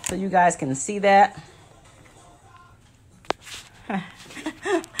 so you guys can see that.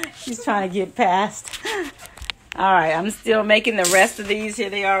 She's trying to get past. All right, I'm still making the rest of these. Here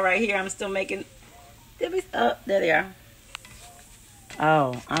they are right here. I'm still making. Oh, there they are.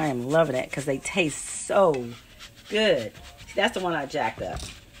 Oh, I am loving it because they taste so good. That's the one I jacked up.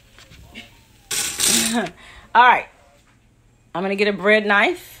 All right. I'm going to get a bread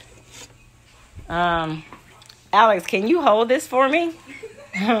knife. Alex, can you hold this for me?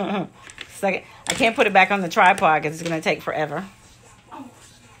 Second. I can't put it back on the tripod because it's going to take forever.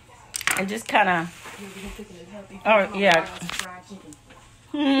 And just kind of... Oh, yeah.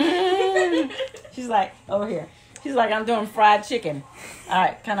 She's like, over here. She's like, I'm doing fried chicken. All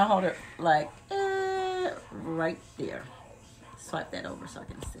right, kind of hold it like right there. Swipe that over so I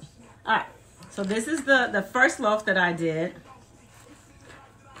can see. All right, so this is the first loaf that I did.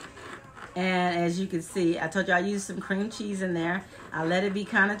 And as you can see, I told you I used some cream cheese in there. I let it be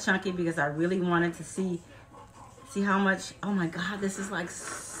kind of chunky because I really wanted to see how much. Oh my God, this is like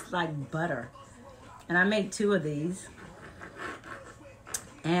butter. And I made 2 of these.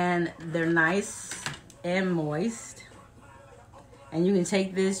 And they're nice and moist. And you can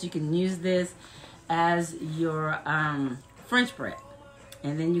take this, you can use this as your French bread.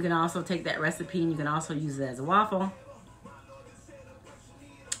 And then you can also take that recipe and you can also use it as a waffle.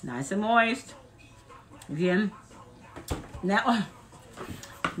 Nice and moist. Again. Now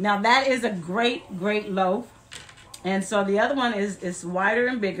that is a great loaf. And so the other one is wider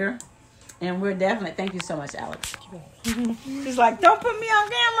and bigger. And we're definitely, thank you so much, Alex. She's like, don't put me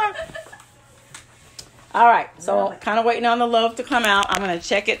on camera. All right, so kind of waiting on the loaf to come out. I'm going to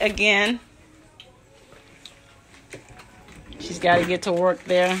check it again. She's got to get to work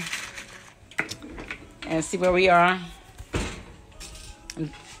there and see where we are.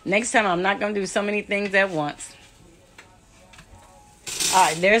 Next time, I'm not going to do so many things at once. All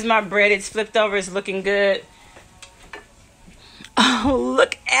right, there's my bread. It's flipped over. It's looking good. Oh,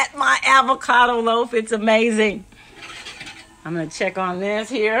 look at my avocado loaf. It's amazing. I'm going to check on this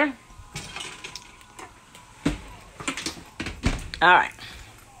here. All right.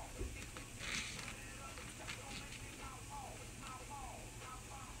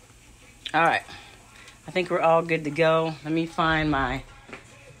 All right. I think we're all good to go. Let me find my...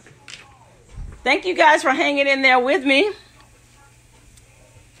 Thank you guys for hanging in there with me.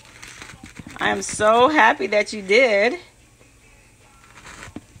 I am so happy that you did.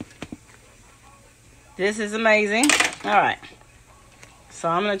 This is amazing. All right. So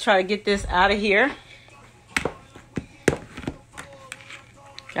I'm going to try to get this out of here.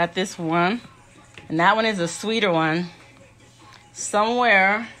 Got this one. And that one is a sweeter one.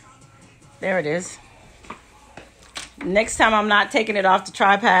 Somewhere. There it is. Next time I'm not taking it off the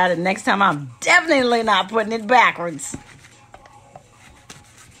tripod. And next time I'm definitely not putting it backwards.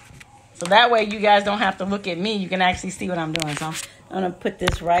 So that way you guys don't have to look at me. You can actually see what I'm doing. So I'm going to put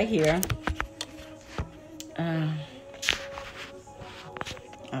this right here.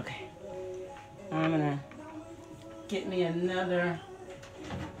 Okay. I'm going to get me another...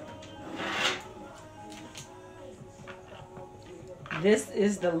 This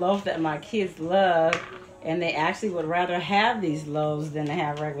is the loaf that my kids love, and they actually would rather have these loaves than to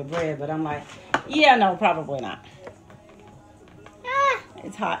have regular bread. But I'm like, yeah, no, probably not.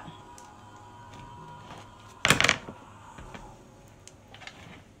 It's hot.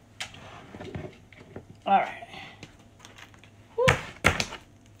 All right. Whew.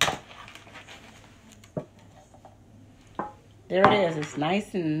 There it is. It's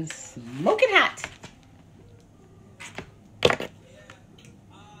nice and smoking hot.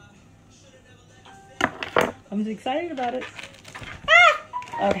 I'm excited about it.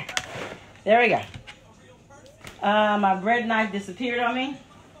 Okay. There we go. My bread knife disappeared on me.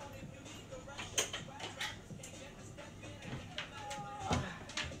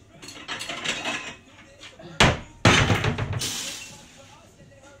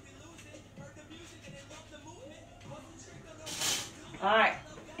 All right.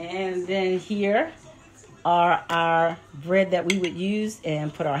 And then here are our bread that we would use,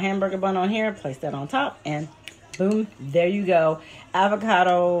 and put our hamburger bun on here, place that on top, and boom, there you go.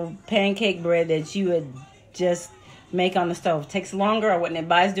 Avocado pancake bread that you would just make on the stove. Takes longer. I wouldn't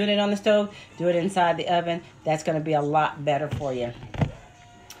advise doing it on the stove. Do it inside the oven. That's going to be a lot better for you.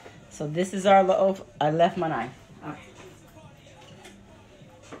 So this is our loaf. I left my knife. Okay.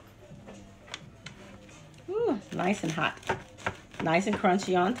 Ooh, nice and hot. Nice and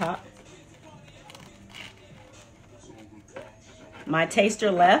crunchy on top. My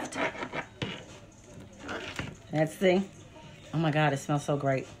taster left. Let's see. Oh my God, it smells so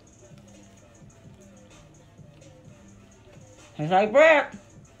great. It's like bread.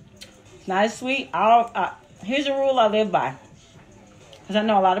 It's not as sweet. Here's a rule I live by. Because I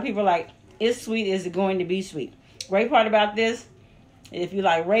know a lot of people are like, it's sweet, is it going to be sweet? Great part about this, if you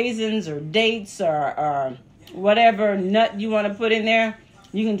like raisins or dates or whatever nut you want to put in there,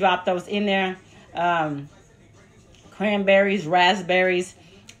 you can drop those in there. Cranberries, raspberries,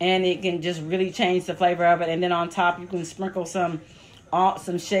 and it can just really change the flavor of it. And then on top, you can sprinkle some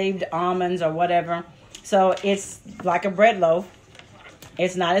shaved almonds or whatever. So it's like a bread loaf.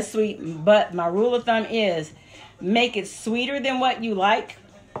 It's not as sweet, but my rule of thumb is make it sweeter than what you like.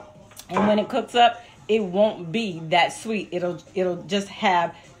 And when it cooks up, it won't be that sweet. It'll just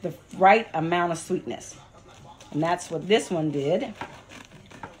have the right amount of sweetness. And that's what this one did.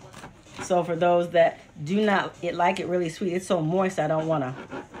 So for those that do not like it really sweet, it's so moist I don't want to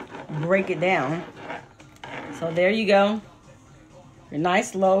break it down. So there you go. Your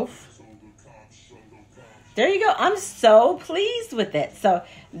nice loaf. There you go. I'm so pleased with it. So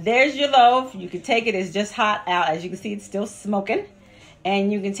there's your loaf. You can take it. It's just hot out. As you can see, it's still smoking.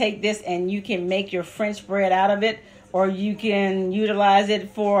 And you can take this and you can make your French bread out of it. Or you can utilize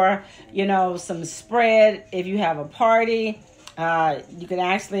it for, you know, some spread. If you have a party, you can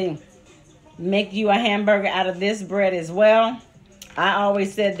actually make you a hamburger out of this bread as well. I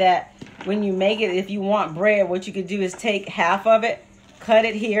always said that when you make it, if you want bread, what you could do is take half of it, cut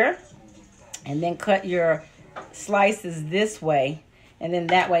it here, and then cut your slices this way. And then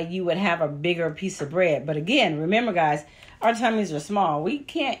that way you would have a bigger piece of bread. But again, remember guys, our tummies are small. We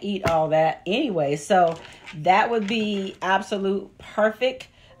can't eat all that anyway. So that would be absolute perfect.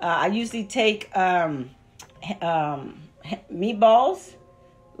 I usually take meatballs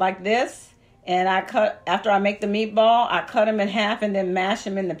like this. And after I make the meatball, I cut them in half and then mash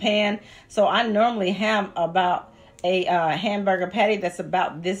them in the pan. So I normally have about a hamburger patty that's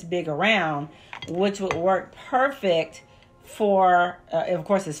about this big around, which would work perfect for, of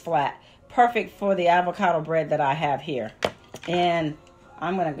course it's flat, perfect for the avocado bread that I have here. And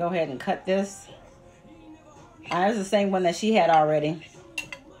I'm going to go ahead and cut this. It's the same one that she had already.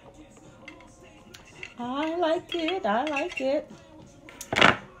 I like it. I like it.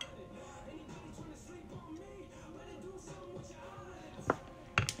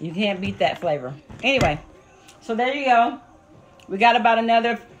 You can't beat that flavor. Anyway, so there you go. We got about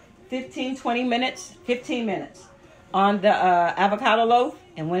another 15 minutes on the avocado loaf.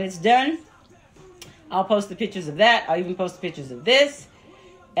 And when it's done, I'll post the pictures of that. I'll even post the pictures of this.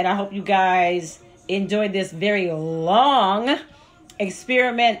 And I hope you guys enjoyed this very long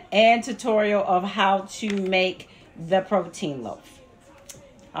experiment and tutorial of how to make the protein loaf.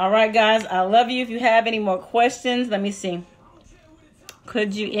 All right, guys. I love you. If you have any more questions, let me see.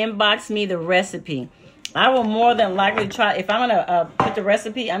 Could you inbox me the recipe? I will more than likely try. If I'm going to put the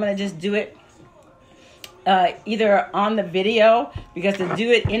recipe, I'm going to just do it either on the video, because to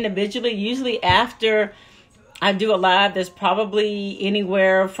do it individually, usually after I do a live, there's probably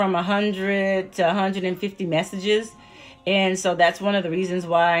anywhere from 100 to 150 messages. And so that's one of the reasons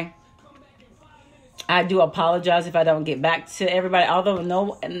why I do apologize if I don't get back to everybody.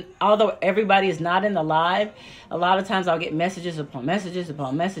 Although everybody is not in the live, a lot of times I'll get messages upon messages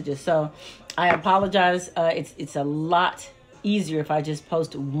upon messages. So I apologize. It's a lot easier if I just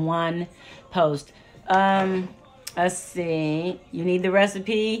post one post. Let's see. You need the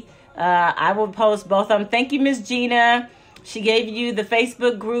recipe. I will post both of them. Thank you, Miss Gina. She gave you the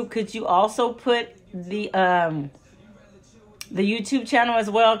Facebook group. Could you also put the YouTube channel as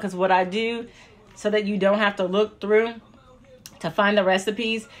well? Because what I do, so that you don't have to look through to find the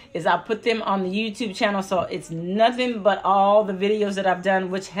recipes, is I'll put them on the YouTube channel. So it's nothing but all the videos that I've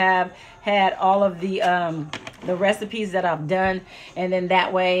done, which have had all of the recipes that I've done. And then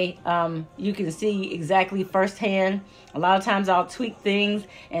that way you can see exactly firsthand. A lot of times I'll tweak things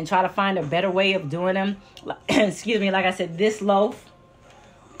and try to find a better way of doing them. Excuse me, like I said, this loaf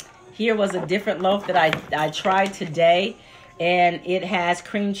here was a different loaf that I tried today. And it has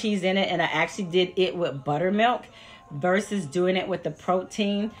cream cheese in it. And I actually did it with buttermilk. versus doing it with the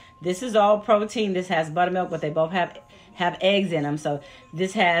protein. This is all protein. This has buttermilk, but they both have eggs in them. So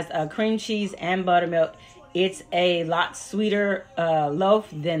this has cream cheese and buttermilk. It's a lot sweeter loaf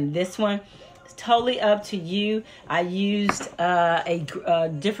than this one. It's totally up to you. I used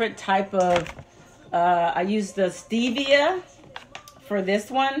a different type of, I used the stevia for this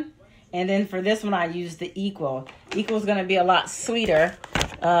one. And then for this one, I used the Equal. Equal is going to be a lot sweeter.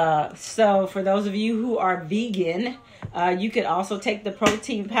 So for those of you who are vegan, you could also take the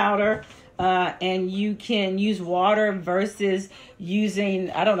protein powder and you can use water versus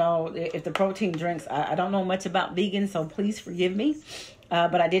using, I don't know if the protein drinks, I don't know much about vegan, so please forgive me.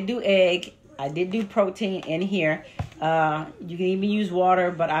 But I did do egg. I did do protein in here. You can even use water,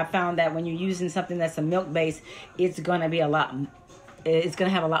 but I found that when you're using something that's a milk base, it's going to be it's going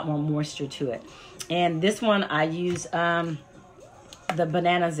to have a lot more moisture to it. And this one, I use the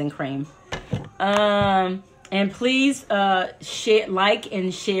bananas and cream. And please like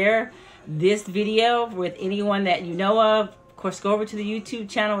and share this video with anyone that you know of. Of course, go over to the YouTube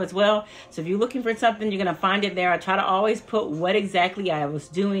channel as well. So if you're looking for something, you're going to find it there. I try to always put what exactly I was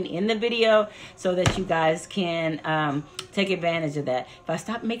doing in the video so that you guys can take advantage of that. If I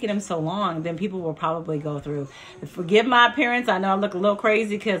stop making them so long, then people will probably go through. Forgive my appearance. I know I look a little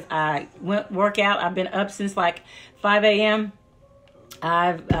crazy because I went work out. I've been up since like 5 a.m.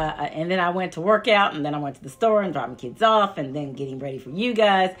 And then I went to work out, and then I went to the store and dropped my kids off, and then getting ready for you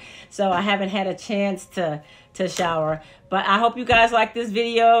guys. So I haven't had a chance to shower. But I hope you guys like this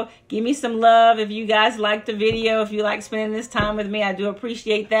video. Give me some love if you guys like the video. If you like spending this time with me, I do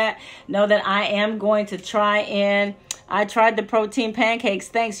appreciate that. Know that I am going to try, and I tried the protein pancakes.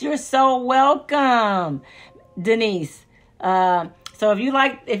 Thanks. You're so welcome, Denise. So if you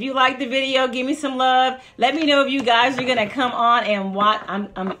like the video, give me some love. Let me know if you guys are gonna come on and watch.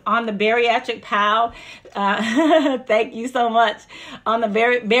 I'm on the Bariatric Pal. Thank you so much. On the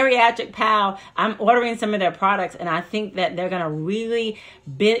Bariatric Pal, I'm ordering some of their products, and I think that they're gonna really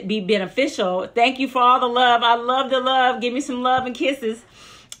be beneficial. Thank you for all the love. I love the love. Give me some love and kisses.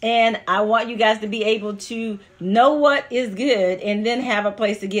 And I want you guys to be able to know what is good and then have a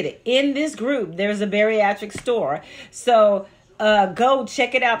place to get it. In this group, there's a bariatric store. So go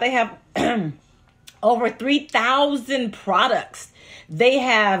check it out. They have over 3,000 products. They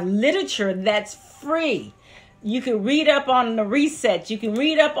have literature that's free. You can read up on the research. You can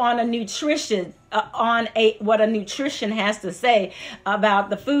read up on a nutrition, what a nutrition has to say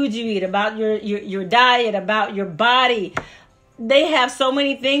about the food you eat, about your diet, about your body. They have so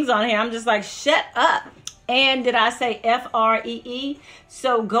many things on here. I'm just like, shut up. And did I say FREE?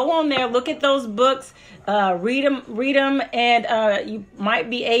 So go on there, look at those books, read them, and you might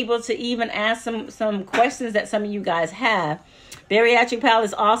be able to even ask some questions that some of you guys have. Bariatric Pal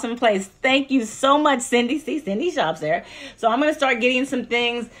is awesome place. Thank you so much, Cindy. See, Cindy shops there. So I'm going to start getting some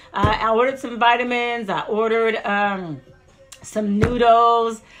things. I ordered some vitamins. I ordered some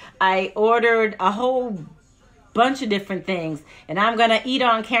noodles. I ordered a whole bunch of different things, and I'm gonna eat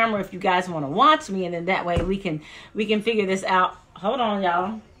on camera if you guys want to watch me, and then that way we can figure this out. Hold on,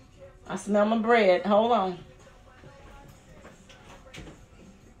 y'all. I smell my bread. Hold on.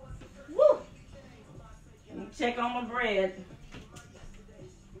 Woo! Let me check on my bread.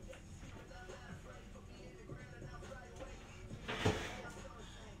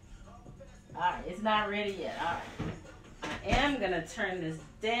 All right, it's not ready yet. All right, I am gonna turn this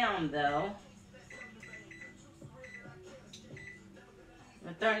down though.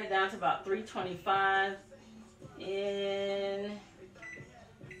 I'm throwing it down to about 325 and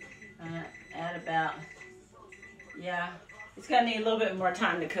at about, yeah, it's gonna need a little bit more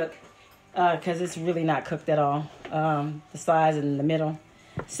time to cook because it's really not cooked at all, the sides in the middle.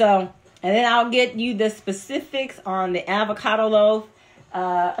 So, and then I'll get you the specifics on the avocado loaf.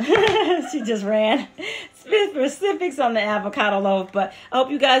 She just ran. Specifics on the avocado loaf, but I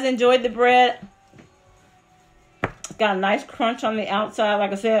hope you guys enjoyed the bread. Got a nice crunch on the outside.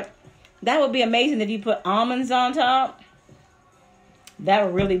 Like I said, that would be amazing if you put almonds on top. That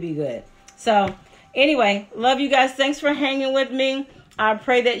would really be good. So anyway, love you guys. Thanks for hanging with me. I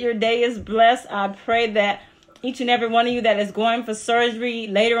pray that your day is blessed. I pray that each and every one of you that is going for surgery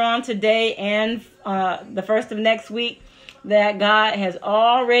later on today and the first of next week, that God has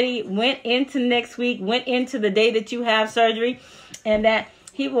already went into next week, went into the day that you have surgery, and that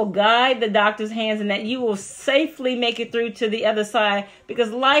He will guide the doctor's hands, and that you will safely make it through to the other side, because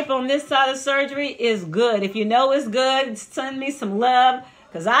life on this side of surgery is good. If you know it's good, send me some love,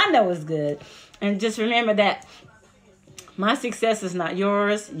 because I know it's good. And just remember that my success is not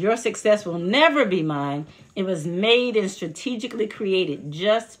yours. Your success will never be mine. It was made and strategically created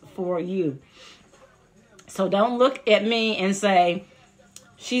just for you. So don't look at me and say,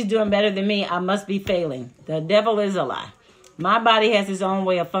 she's doing better than me, I must be failing. The devil is a lie. My body has its own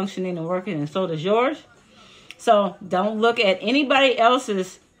way of functioning and working, and so does yours. So don't look at anybody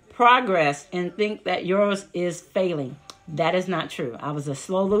else's progress and think that yours is failing. That is not true. I was a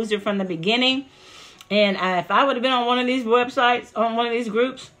slow loser from the beginning. And if I would have been on one of these websites, on one of these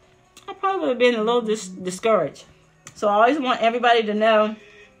groups, I probably would have been a little discouraged. So I always want everybody to know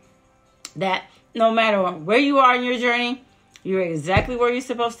that no matter where you are in your journey, you're exactly where you're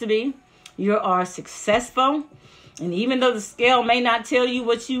supposed to be. You are successful. And even though the scale may not tell you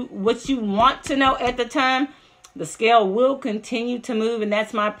what you want to know at the time, the scale will continue to move. And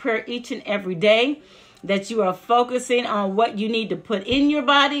that's my prayer each and every day, that you are focusing on what you need to put in your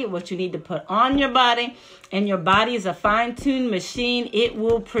body, what you need to put on your body. And your body is a fine-tuned machine. It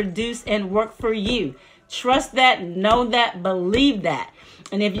will produce and work for you. Trust that, know that, believe that.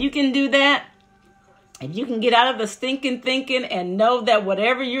 And if you can do that, if you can get out of the stinking thinking and know that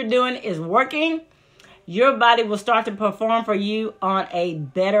whatever you're doing is working, your body will start to perform for you on a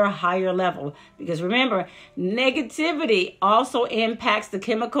better, higher level. Because remember, negativity also impacts the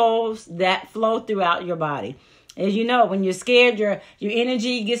chemicals that flow throughout your body. As you know, when you're scared, your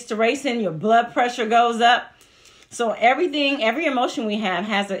energy gets to racing, your blood pressure goes up. So every emotion we have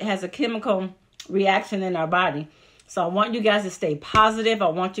has a chemical reaction in our body. So I want you guys to stay positive. I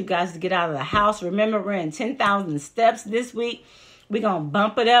want you guys to get out of the house. Remember, we're in 10,000 steps this week. We're going to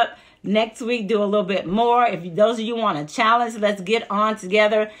bump it up. Next week, do a little bit more. If those of you want a challenge, let's get on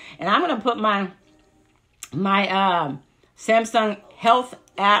together. And I'm going to put my Samsung Health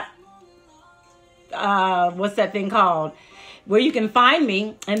app, what's that thing called, where you can find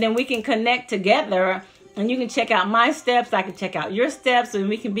me, and then we can connect together. And you can check out my steps. I can check out your steps, and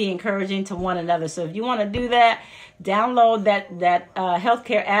we can be encouraging to one another. So if you want to do that, download that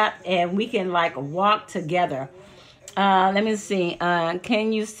healthcare app, and we can walk together. Let me see.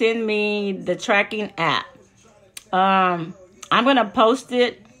 Can you send me the tracking app? I'm going to post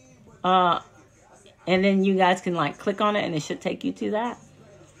it, and then you guys can click on it, and it should take you to that.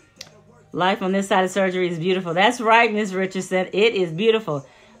 Life on this side of surgery is beautiful. That's right, Ms. Richardson. It is beautiful.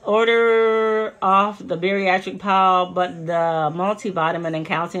 Order off the bariatric pile, but the multivitamin and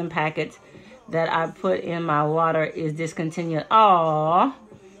calcium packets that I put in my water is discontinued. Aww.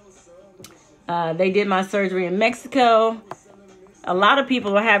 They did my surgery in Mexico. A lot of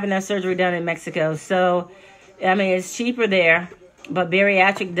people are having their surgery done in Mexico. So, I mean, it's cheaper there. But the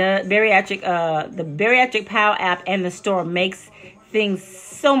bariatric pile app and the store makes things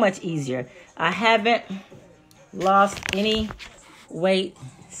so much easier. I haven't lost any weight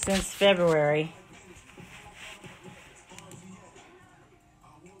since February.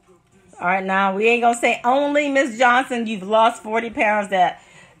 All right, now we ain't gonna say only Miss Johnson, you've lost 40 pounds that,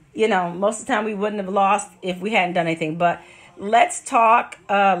 most of the time we wouldn't have lost if we hadn't done anything. But let's talk,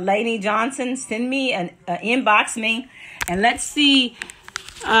 Lainey Johnson. Send me inbox me, and let's see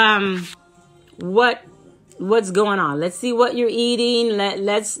what's going on. Let's see what you're eating.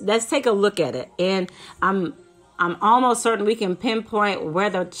 Let's take a look at it. And I'm almost certain we can pinpoint where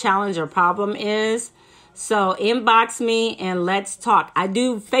the challenge or problem is. So inbox me and let's talk. I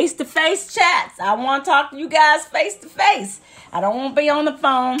do face-to-face chats. I want to talk to you guys face-to-face. I don't want to be on the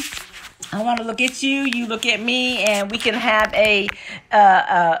phone. I want to look at you, you look at me, and we can have a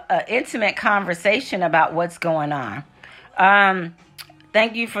intimate conversation about what's going on.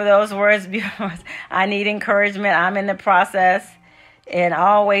 Thank you for those words. I need encouragement. I'm in the process and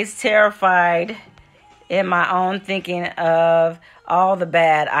always terrified in my own thinking of all the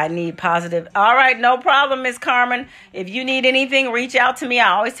bad. I need positive. All right, no problem, Miss Carmen. If you need anything, reach out to me.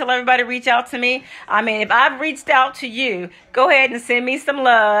 I always tell everybody, reach out to me. I mean, if I've reached out to you, go ahead and send me some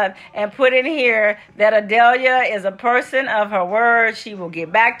love and put in here that Adela is a person of her word. She will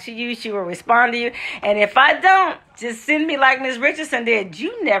get back to you. She will respond to you. And if I don't, just send me like Ms. Richardson did.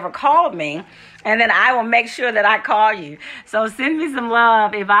 You never called me. And then I will make sure that I call you. So send me some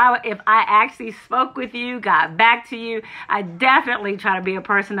love. If I actually spoke with you, got back to you, I definitely try to be a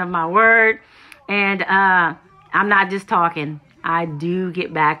person of my word. And I'm not just talking. I do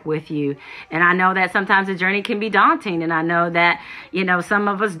get back with you. And I know that sometimes the journey can be daunting. And I know that, some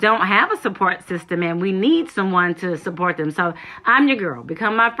of us don't have a support system and we need someone to support them. So I'm your girl.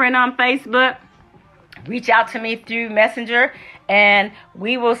 Become my friend on Facebook. Reach out to me through Messenger, and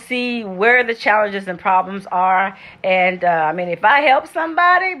we will see where the challenges and problems are. And, if I help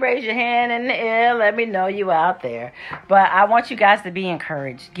somebody, raise your hand in the air. Let me know you out there. But I want you guys to be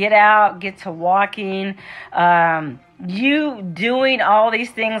encouraged. Get out. Get to walking. you doing all these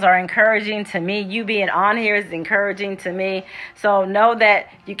things are encouraging to me. You being on here is encouraging to me. So know that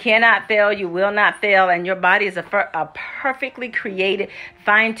you cannot fail. You will not fail. And your body is a perfectly created,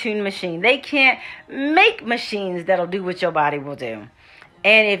 fine-tuned machine. They can't make machines that'll do what your body will do.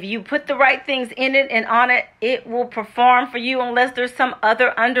 And if you put the right things in it and on it, it will perform for you unless there's some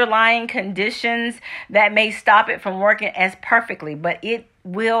other underlying conditions that may stop it from working as perfectly. But it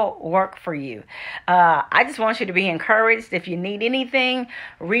will work for you. I just want you to be encouraged. If you need anything,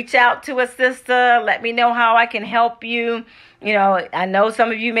 reach out to a sister. Let me know how I can help you. You know, I know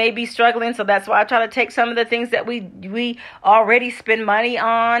some of you may be struggling, so that's why I try to take some of the things that we already spend money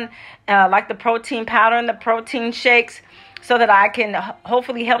on, like the protein powder and the protein shakes, so that I can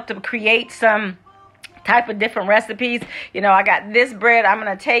hopefully help to create some type of different recipes. You know, I got this bread. I'm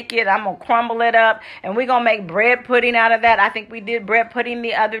going to take it. I'm going to crumble it up. And we're going to make bread pudding out of that. I think we did bread pudding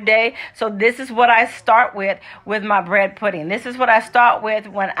the other day. So this is what I start with my bread pudding. This is what I start with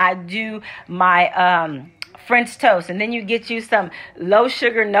when I do my French toast. And then you get you some low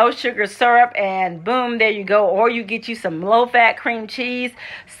sugar, no sugar syrup, and boom, there you go. Or you get you some low fat cream cheese,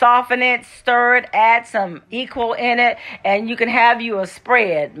 soften it, stir it, add some equal in it, and you can have you a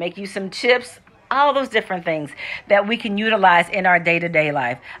spread. Make you some chips, all those different things that we can utilize in our day-to-day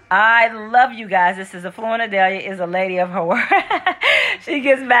life. I love you guys. This is AffluentAdela, is a lady of her word. She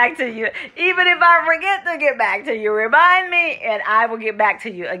gets back to you. Even if I forget to get back to you, remind me and I will get back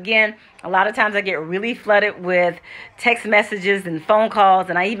to you. Again, a lot of times I get really flooded with text messages and phone calls,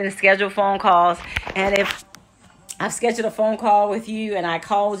 and I even schedule phone calls. And if I've scheduled a phone call with you and I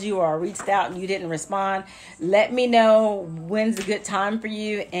called you or I reached out and you didn't respond, let me know when's a good time for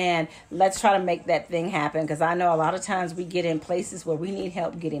you, and let's try to make that thing happen, because I know a lot of times we get in places where we need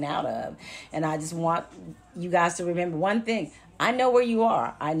help getting out of. And I just want you guys to remember one thing. I know where you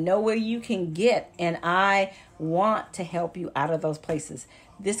are. I know where you can get, and I want to help you out of those places.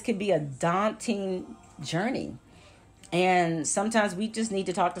 This could be a daunting journey. And sometimes we just need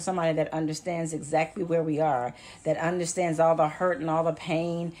to talk to somebody that understands exactly where we are, that understands all the hurt and all the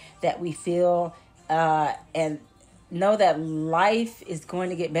pain that we feel, and know that life is going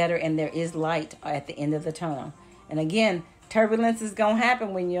to get better and there is light at the end of the tunnel. And again, turbulence is going to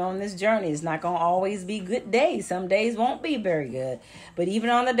happen when you're on this journey. It's not going to always be good days. Some days won't be very good. But even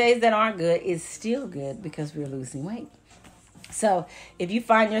on the days that aren't good, it's still good because we're losing weight. So if you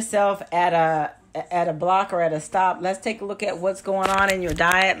find yourself at a block or at a stop, let's take a look at what's going on in your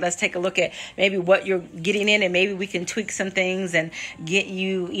diet. Let's take a look at maybe what you're getting in, and maybe we can tweak some things and get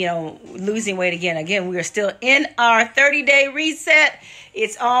you, losing weight again. Again, we are still in our 30-day reset.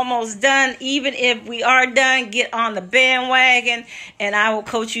 It's almost done. Even if we are done, get on the bandwagon, and I will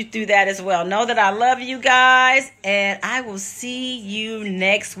coach you through that as well. Know that I love you guys, and I will see you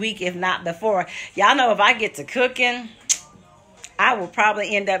next week, if not before. Y'all know if I get to cooking, I will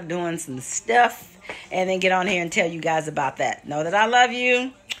probably end up doing some stuff and then get on here and tell you guys about that. Know that I love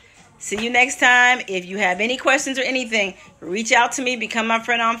you. See you next time. If you have any questions or anything, reach out to me. Become my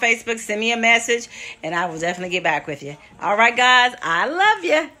friend on Facebook. Send me a message, and I will definitely get back with you. All right, guys. I love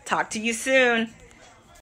you. Talk to you soon.